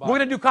brought to them by. We're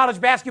going to do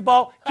college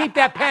basketball. Keep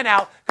that pen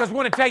out because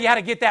we're going to tell you how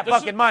to get that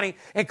fucking money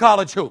in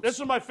college hoops. This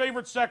is my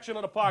favorite section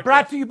of the podcast.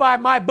 Brought to you by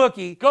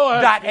MyBookie.ag. Go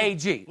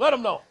ahead, Steve. Let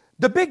them know.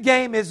 The big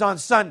game is on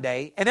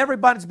Sunday, and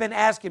everybody's been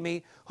asking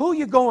me, who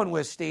you going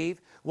with, Steve?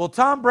 Will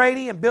Tom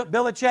Brady and Bill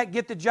Belichick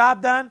get the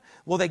job done?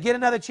 Will they get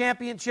another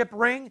championship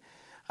ring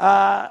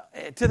to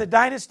the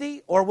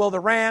dynasty? Or will the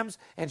Rams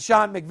and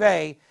Sean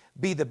McVay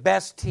be the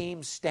best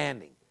team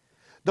standing?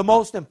 The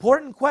most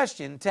important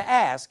question to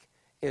ask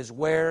is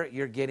where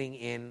you're getting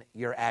in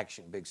your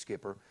action, Big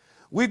Skipper.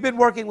 We've been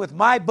working with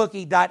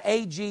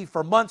MyBookie.ag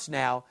for months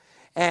now,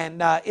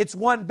 and it's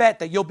one bet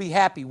that you'll be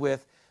happy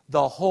with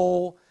the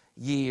whole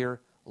year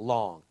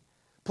long.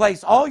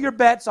 Place all your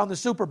bets on the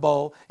Super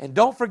Bowl, and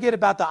don't forget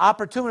about the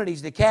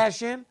opportunities to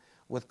cash in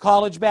with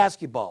college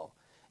basketball,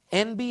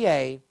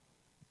 NBA,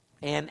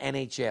 and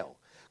NHL.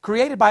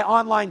 Created by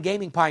online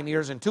gaming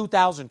pioneers in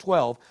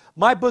 2012,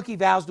 MyBookie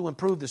vows to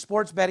improve the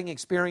sports betting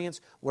experience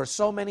where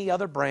so many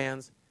other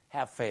brands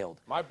have failed.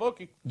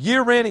 MyBookie.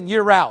 Year in and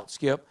year out,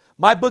 Skip,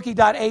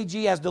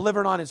 MyBookie.ag has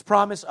delivered on its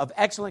promise of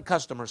excellent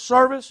customer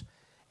service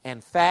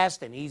and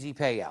fast and easy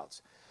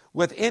payouts.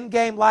 With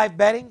in-game live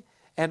betting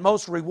and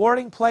most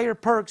rewarding player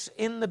perks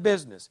in the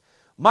business,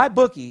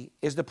 MyBookie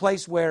is the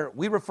place where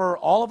we refer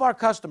all of our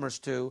customers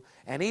to,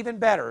 and even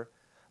better,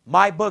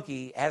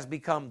 MyBookie has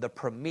become the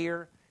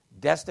premier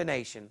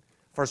destination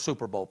for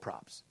Super Bowl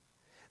props.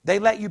 They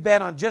let you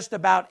bet on just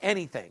about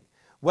anything,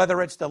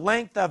 whether it's the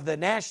length of the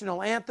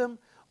national anthem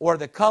or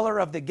the color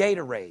of the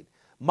Gatorade.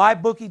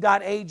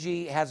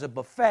 MyBookie.ag has a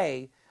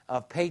buffet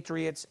of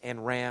Patriots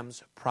and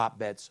Rams prop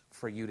bets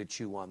for you to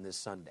chew on this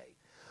Sunday.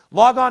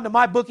 Log on to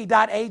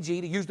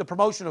MyBookie.ag to use the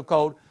promotional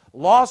code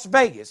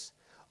LASVEGAS,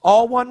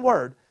 all one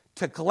word,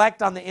 to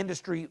collect on the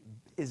industry's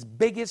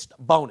biggest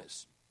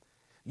bonus.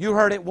 You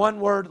heard it, one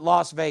word,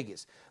 Las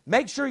Vegas.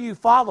 Make sure you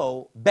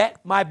follow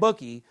Bet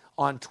MyBookie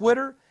on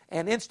Twitter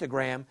and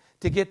Instagram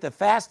to get the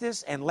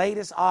fastest and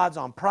latest odds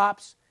on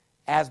props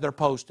as they're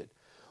posted.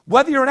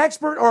 Whether you're an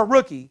expert or a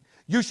rookie,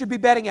 you should be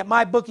betting at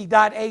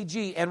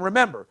MyBookie.ag. And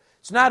remember,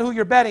 it's not who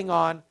you're betting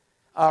on,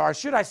 or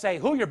should I say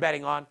who you're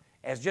betting on,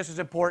 as just as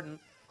important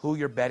who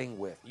you're betting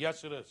with.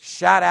 Yes, it is.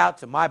 Shout out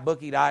to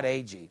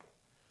MyBookie.ag.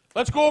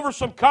 Let's go over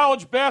some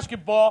college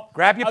basketball.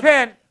 Grab your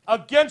pen.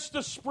 Against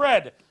the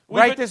spread.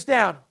 Write this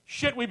down.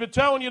 Shit, we've been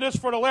telling you this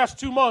for the last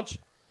 2 months.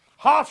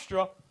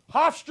 Hofstra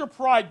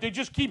Pride, they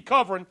just keep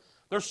covering.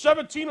 They're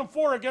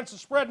 17-4 against the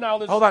spread now.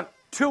 Hold on.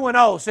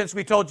 2-0 since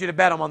we told you to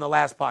bet them on the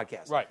last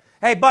podcast. Right.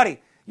 Hey, buddy,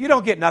 you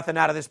don't get nothing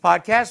out of this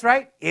podcast,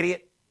 right?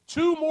 Idiot.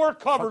 2 more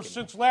covers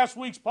since last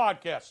week's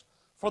podcast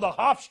for the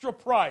Hofstra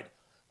Pride.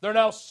 They're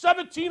now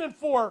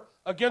 17-4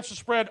 against the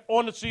spread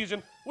on the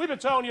season. We've been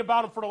telling you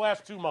about them for the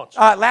last 2 months.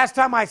 Last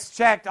time I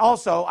checked,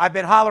 also, I've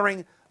been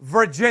hollering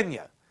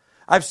Virginia.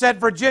 I've said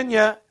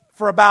Virginia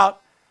for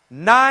about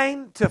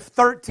 9 to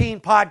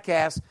 13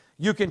 podcasts.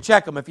 You can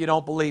check them if you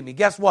don't believe me.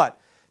 Guess what?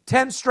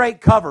 10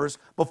 straight covers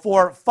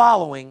before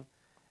following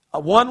a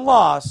 1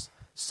 loss,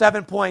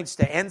 7 points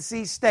to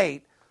NC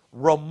State.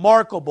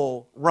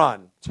 Remarkable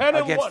run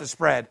against the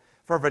spread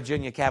for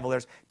Virginia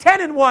Cavaliers.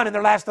 10-1 in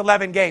their last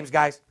 11 games,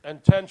 guys.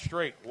 And 10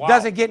 straight. Wow.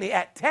 Doesn't get any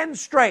at 10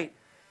 straight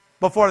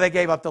before they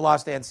gave up the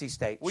loss to NC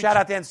State. Shout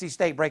out to NC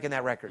State breaking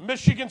that record.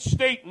 Michigan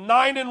State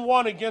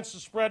 9-1 against the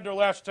spread their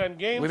last 10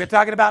 games. We've been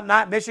talking about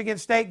not Michigan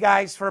State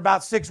guys for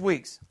about 6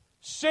 weeks.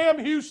 Sam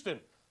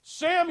Houston.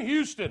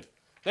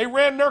 They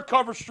ran their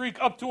cover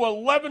streak up to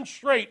 11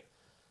 straight.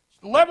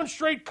 11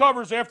 straight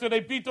covers after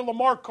they beat the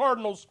Lamar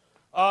Cardinals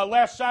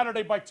last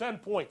Saturday by 10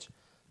 points.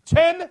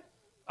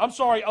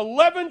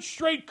 11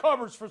 straight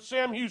covers for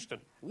Sam Houston.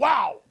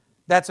 Wow.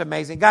 That's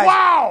amazing. Guys,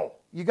 wow.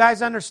 You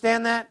guys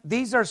understand that?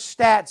 These are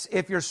stats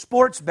if you're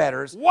sports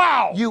bettors.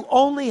 Wow. You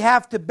only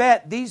have to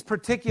bet these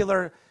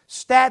particular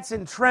stats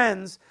and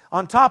trends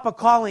on top of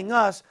calling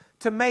us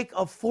to make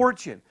a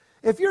fortune.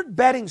 If you're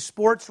betting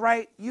sports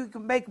right, you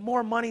can make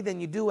more money than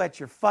you do at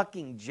your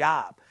fucking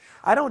job.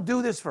 I don't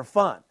do this for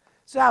fun.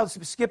 So how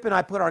Skip and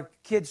I put our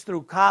kids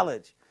through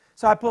college.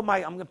 So I'm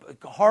going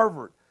to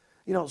Harvard,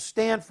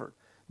 Stanford.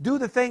 Do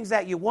the things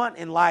that you want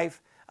in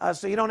life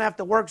so you don't have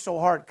to work so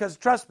hard. Because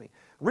trust me,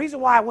 the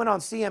reason why I went on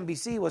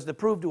CNBC was to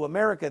prove to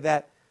America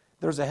that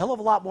there's a hell of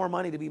a lot more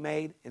money to be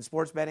made in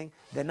sports betting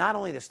than not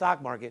only the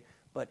stock market,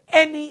 but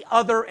any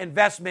other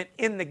investment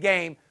in the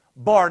game,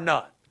 bar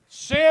none.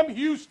 Sam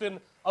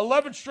Houston,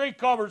 11 straight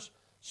covers.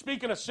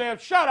 Speaking of Sam,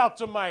 shout out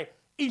to my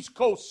East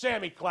Coast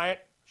Sammy client.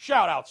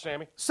 Shout out,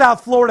 Sammy.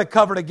 South Florida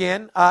covered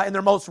again in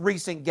their most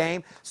recent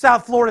game.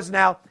 South Florida's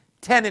now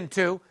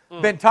 10-2.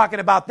 Been talking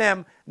about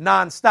them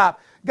nonstop.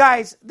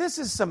 Guys, this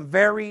is some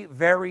very,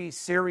 very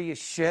serious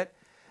shit.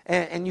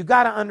 And you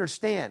got to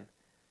understand,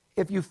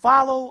 if you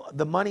follow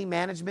the money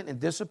management and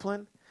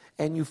discipline,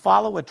 and you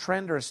follow a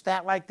trend or a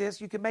stat like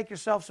this, you can make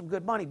yourself some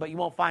good money, but you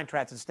won't find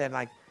trends instead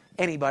like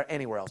anywhere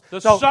else. The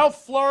South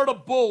Florida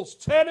Bulls,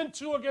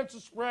 10-2 against the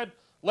spread,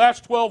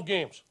 last 12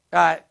 games.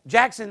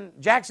 Jackson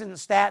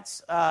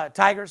stats,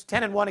 Tigers,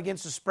 10-1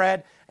 against the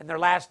spread in their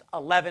last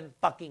 11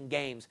 fucking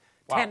games.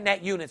 Wow. 10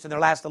 net units in their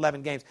last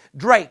 11 games.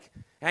 Drake,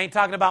 I ain't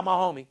talking about my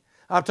homie.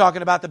 I'm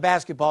talking about the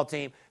basketball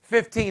team.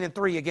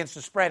 15-3 against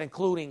the spread,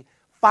 including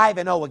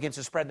 5-0 against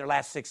the spread in their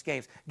last 6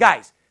 games.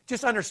 Guys,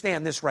 just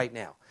understand this right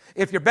now.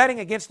 If you're betting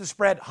against the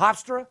spread,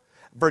 Hofstra,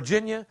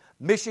 Virginia,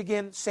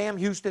 Michigan, Sam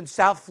Houston,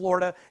 South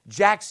Florida,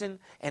 Jackson,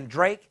 and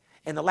Drake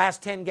in the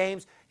last 10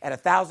 games at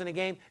 $1,000 a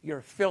game,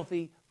 you're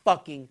filthy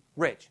fucking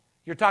rich.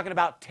 You're talking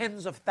about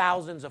tens of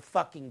thousands of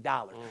fucking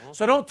dollars. Mm-hmm.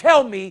 So don't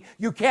tell me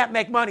you can't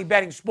make money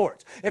betting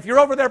sports. If you're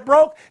over there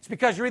broke, it's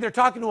because you're either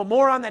talking to a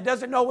moron that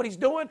doesn't know what he's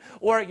doing,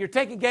 or you're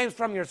taking games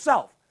from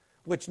yourself,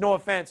 which, no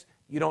offense,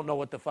 you don't know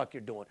what the fuck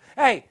you're doing.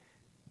 Hey,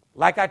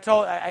 like I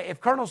told,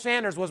 if Colonel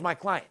Sanders was my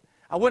client,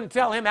 I wouldn't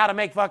tell him how to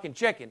make fucking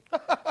chicken.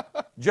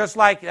 Just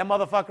like that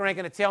motherfucker ain't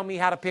going to tell me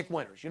how to pick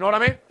winners. You know what I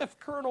mean? If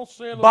Colonel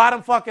Sanders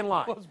bottom fucking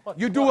line.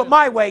 You do it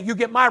my way, you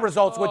get my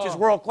results, which is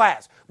world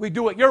class. We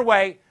do it your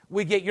way,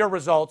 we get your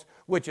results,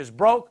 which is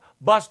broke,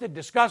 busted,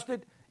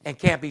 disgusted, and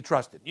can't be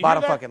trusted.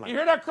 Bottom fucking line. You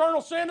hear that,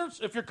 Colonel Sanders?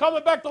 If you're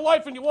coming back to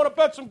life and you want to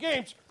bet some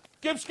games,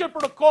 give Skipper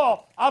a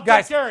call. I'll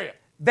take care of you.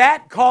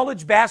 That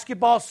college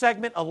basketball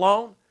segment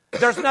alone,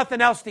 there's nothing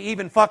else to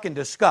even fucking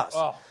discuss.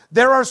 Oh.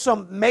 There are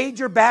some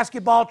major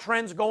basketball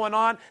trends going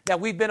on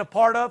that we've been a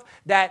part of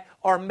that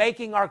are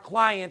making our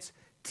clients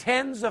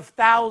tens of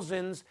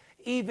thousands,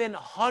 even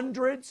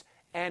hundreds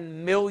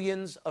and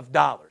millions of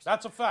dollars.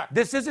 That's a fact.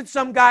 This isn't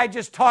some guy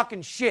just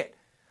talking shit.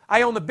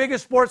 I own the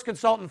biggest sports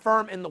consultant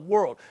firm in the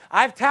world.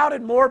 I've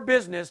touted more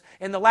business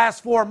in the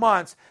last 4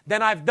 months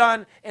than I've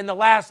done in the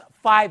last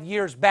 5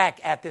 years back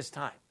at this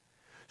time.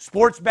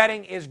 Sports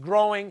betting is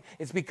growing.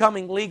 It's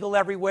becoming legal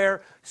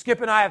everywhere. Skip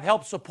and I have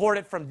helped support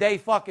it from day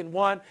fucking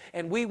one,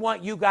 and we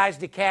want you guys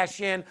to cash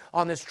in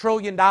on this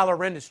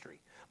trillion-dollar industry.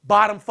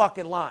 Bottom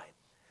fucking line.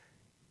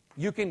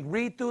 You can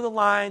read through the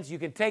lines. You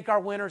can take our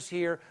winners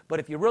here, but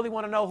if you really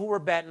want to know who we're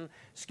betting,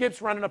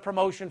 Skip's running a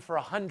promotion for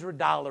a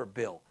 $100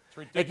 bill.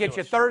 It gets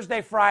you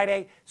Thursday,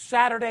 Friday,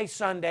 Saturday,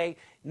 Sunday.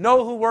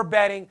 Know who we're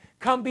betting.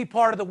 Come be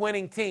part of the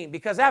winning team,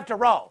 because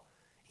after all,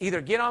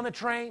 either get on the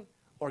train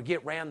or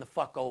get ran the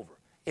fuck over.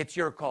 It's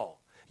your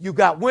call. You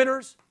got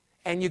winners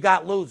and you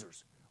got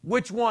losers.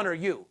 Which one are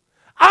you?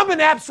 I'm an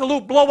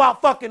absolute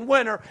blowout fucking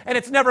winner, and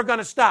it's never going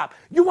to stop.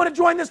 You want to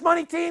join this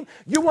money team?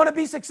 You want to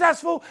be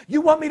successful? You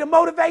want me to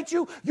motivate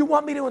you? You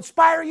want me to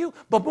inspire you?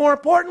 But more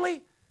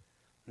importantly,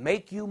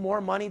 make you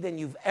more money than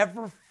you've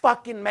ever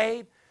fucking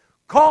made?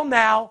 Call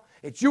now.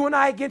 It's you and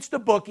I against the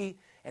bookie,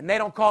 and they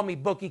don't call me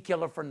Bookie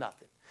Killer for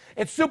nothing.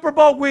 It's Super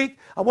Bowl week.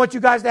 I want you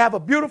guys to have a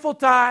beautiful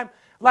time.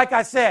 Like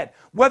I said,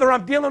 whether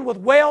I'm dealing with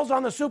whales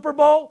on the Super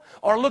Bowl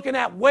or looking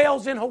at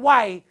whales in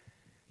Hawaii,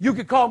 you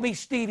could call me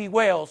Stevie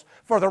Wales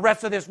for the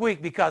rest of this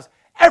week, because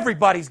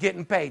everybody's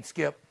getting paid,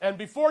 Skip. And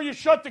before you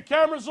shut the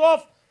cameras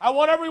off, I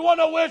want everyone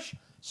to wish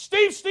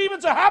Steve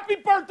Stevens a happy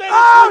birthday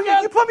this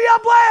weekend. You put me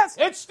on blast.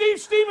 It's Steve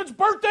Stevens'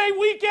 birthday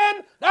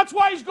weekend. That's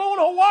why he's going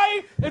to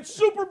Hawaii. It's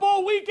Super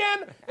Bowl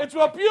weekend. It's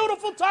a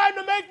beautiful time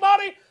to make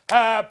money.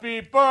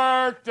 Happy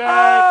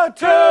birthday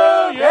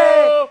to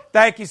you.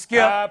 Thank you, Skip.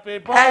 Happy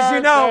birthday. As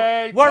you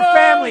know, we're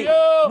family.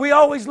 We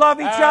always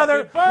love each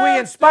other. We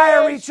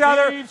inspire each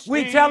other.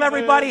 We tell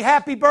everybody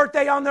happy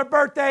birthday on their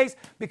birthdays,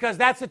 because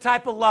that's the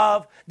type of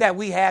love that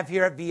we have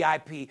here at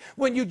VIP.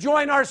 When you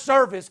join our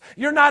service,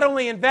 you're not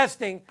only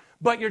investing,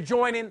 but you're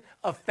joining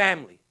a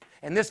family.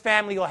 And this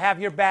family will have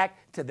your back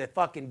to the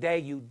fucking day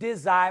you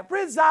reside.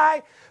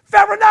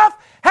 Fair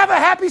enough. Have a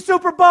happy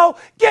Super Bowl.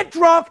 Get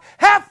drunk.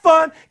 Have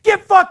fun.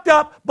 Get fucked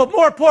up. But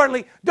more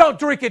importantly, don't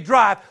drink and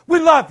drive. We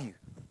love you.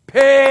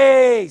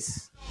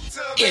 Peace.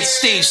 It's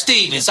Steve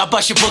Stevens, I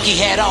bust your bookie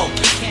head open.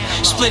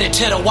 Split it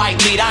to the white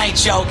meat, I ain't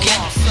joking.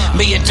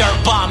 Me and Dirt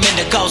Bomb in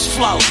the ghost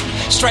flow.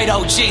 Straight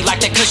OG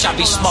like that kush I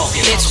be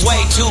smoking. It's way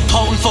too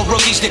potent for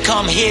rookies to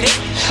come hit it.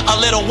 A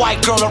little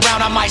white girl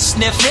around, I might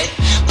sniff it.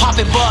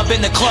 Poppin' bub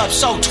in the club,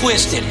 so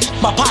twisted.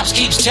 My pops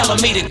keeps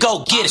telling me to go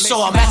get it.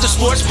 So I'm at the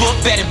sports book,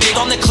 betting big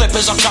on the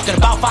Clippers. I'm talking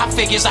about 5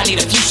 figures, I need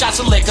a few shots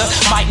of liquor.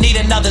 Might need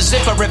another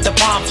zipper if the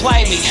bomb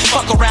play me.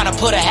 Fuck around and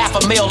put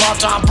 $500,000 on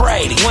Tom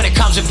Brady. When it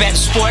comes to betting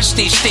sports,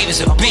 Steve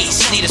Stevens a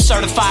beast. Need a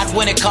certified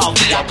winner called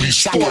VIP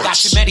Sports. Got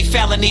too many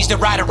felonies to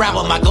ride around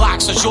with my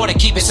Glock, so sure to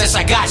keep it since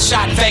I got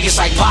shot in Vegas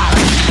like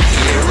Bobby.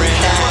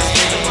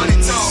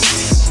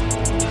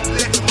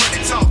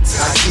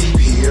 I keep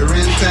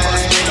hearing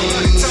things.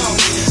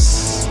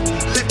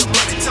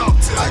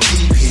 I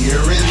keep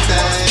hearing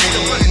things.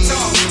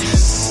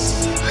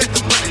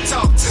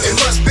 It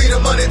must be the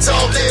money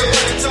talking.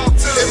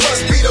 It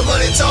must be the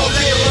money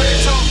talking.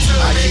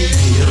 I keep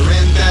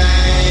hearing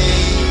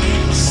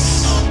things.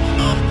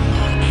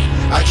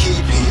 I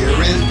keep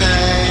hearing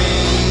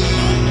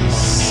things.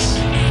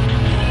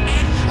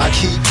 I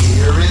keep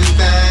hearing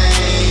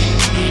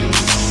things.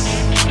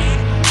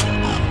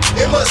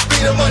 It must be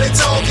the money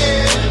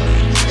talking.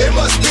 It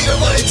must be the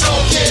money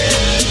talking.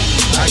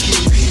 I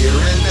keep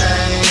hearing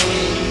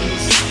things.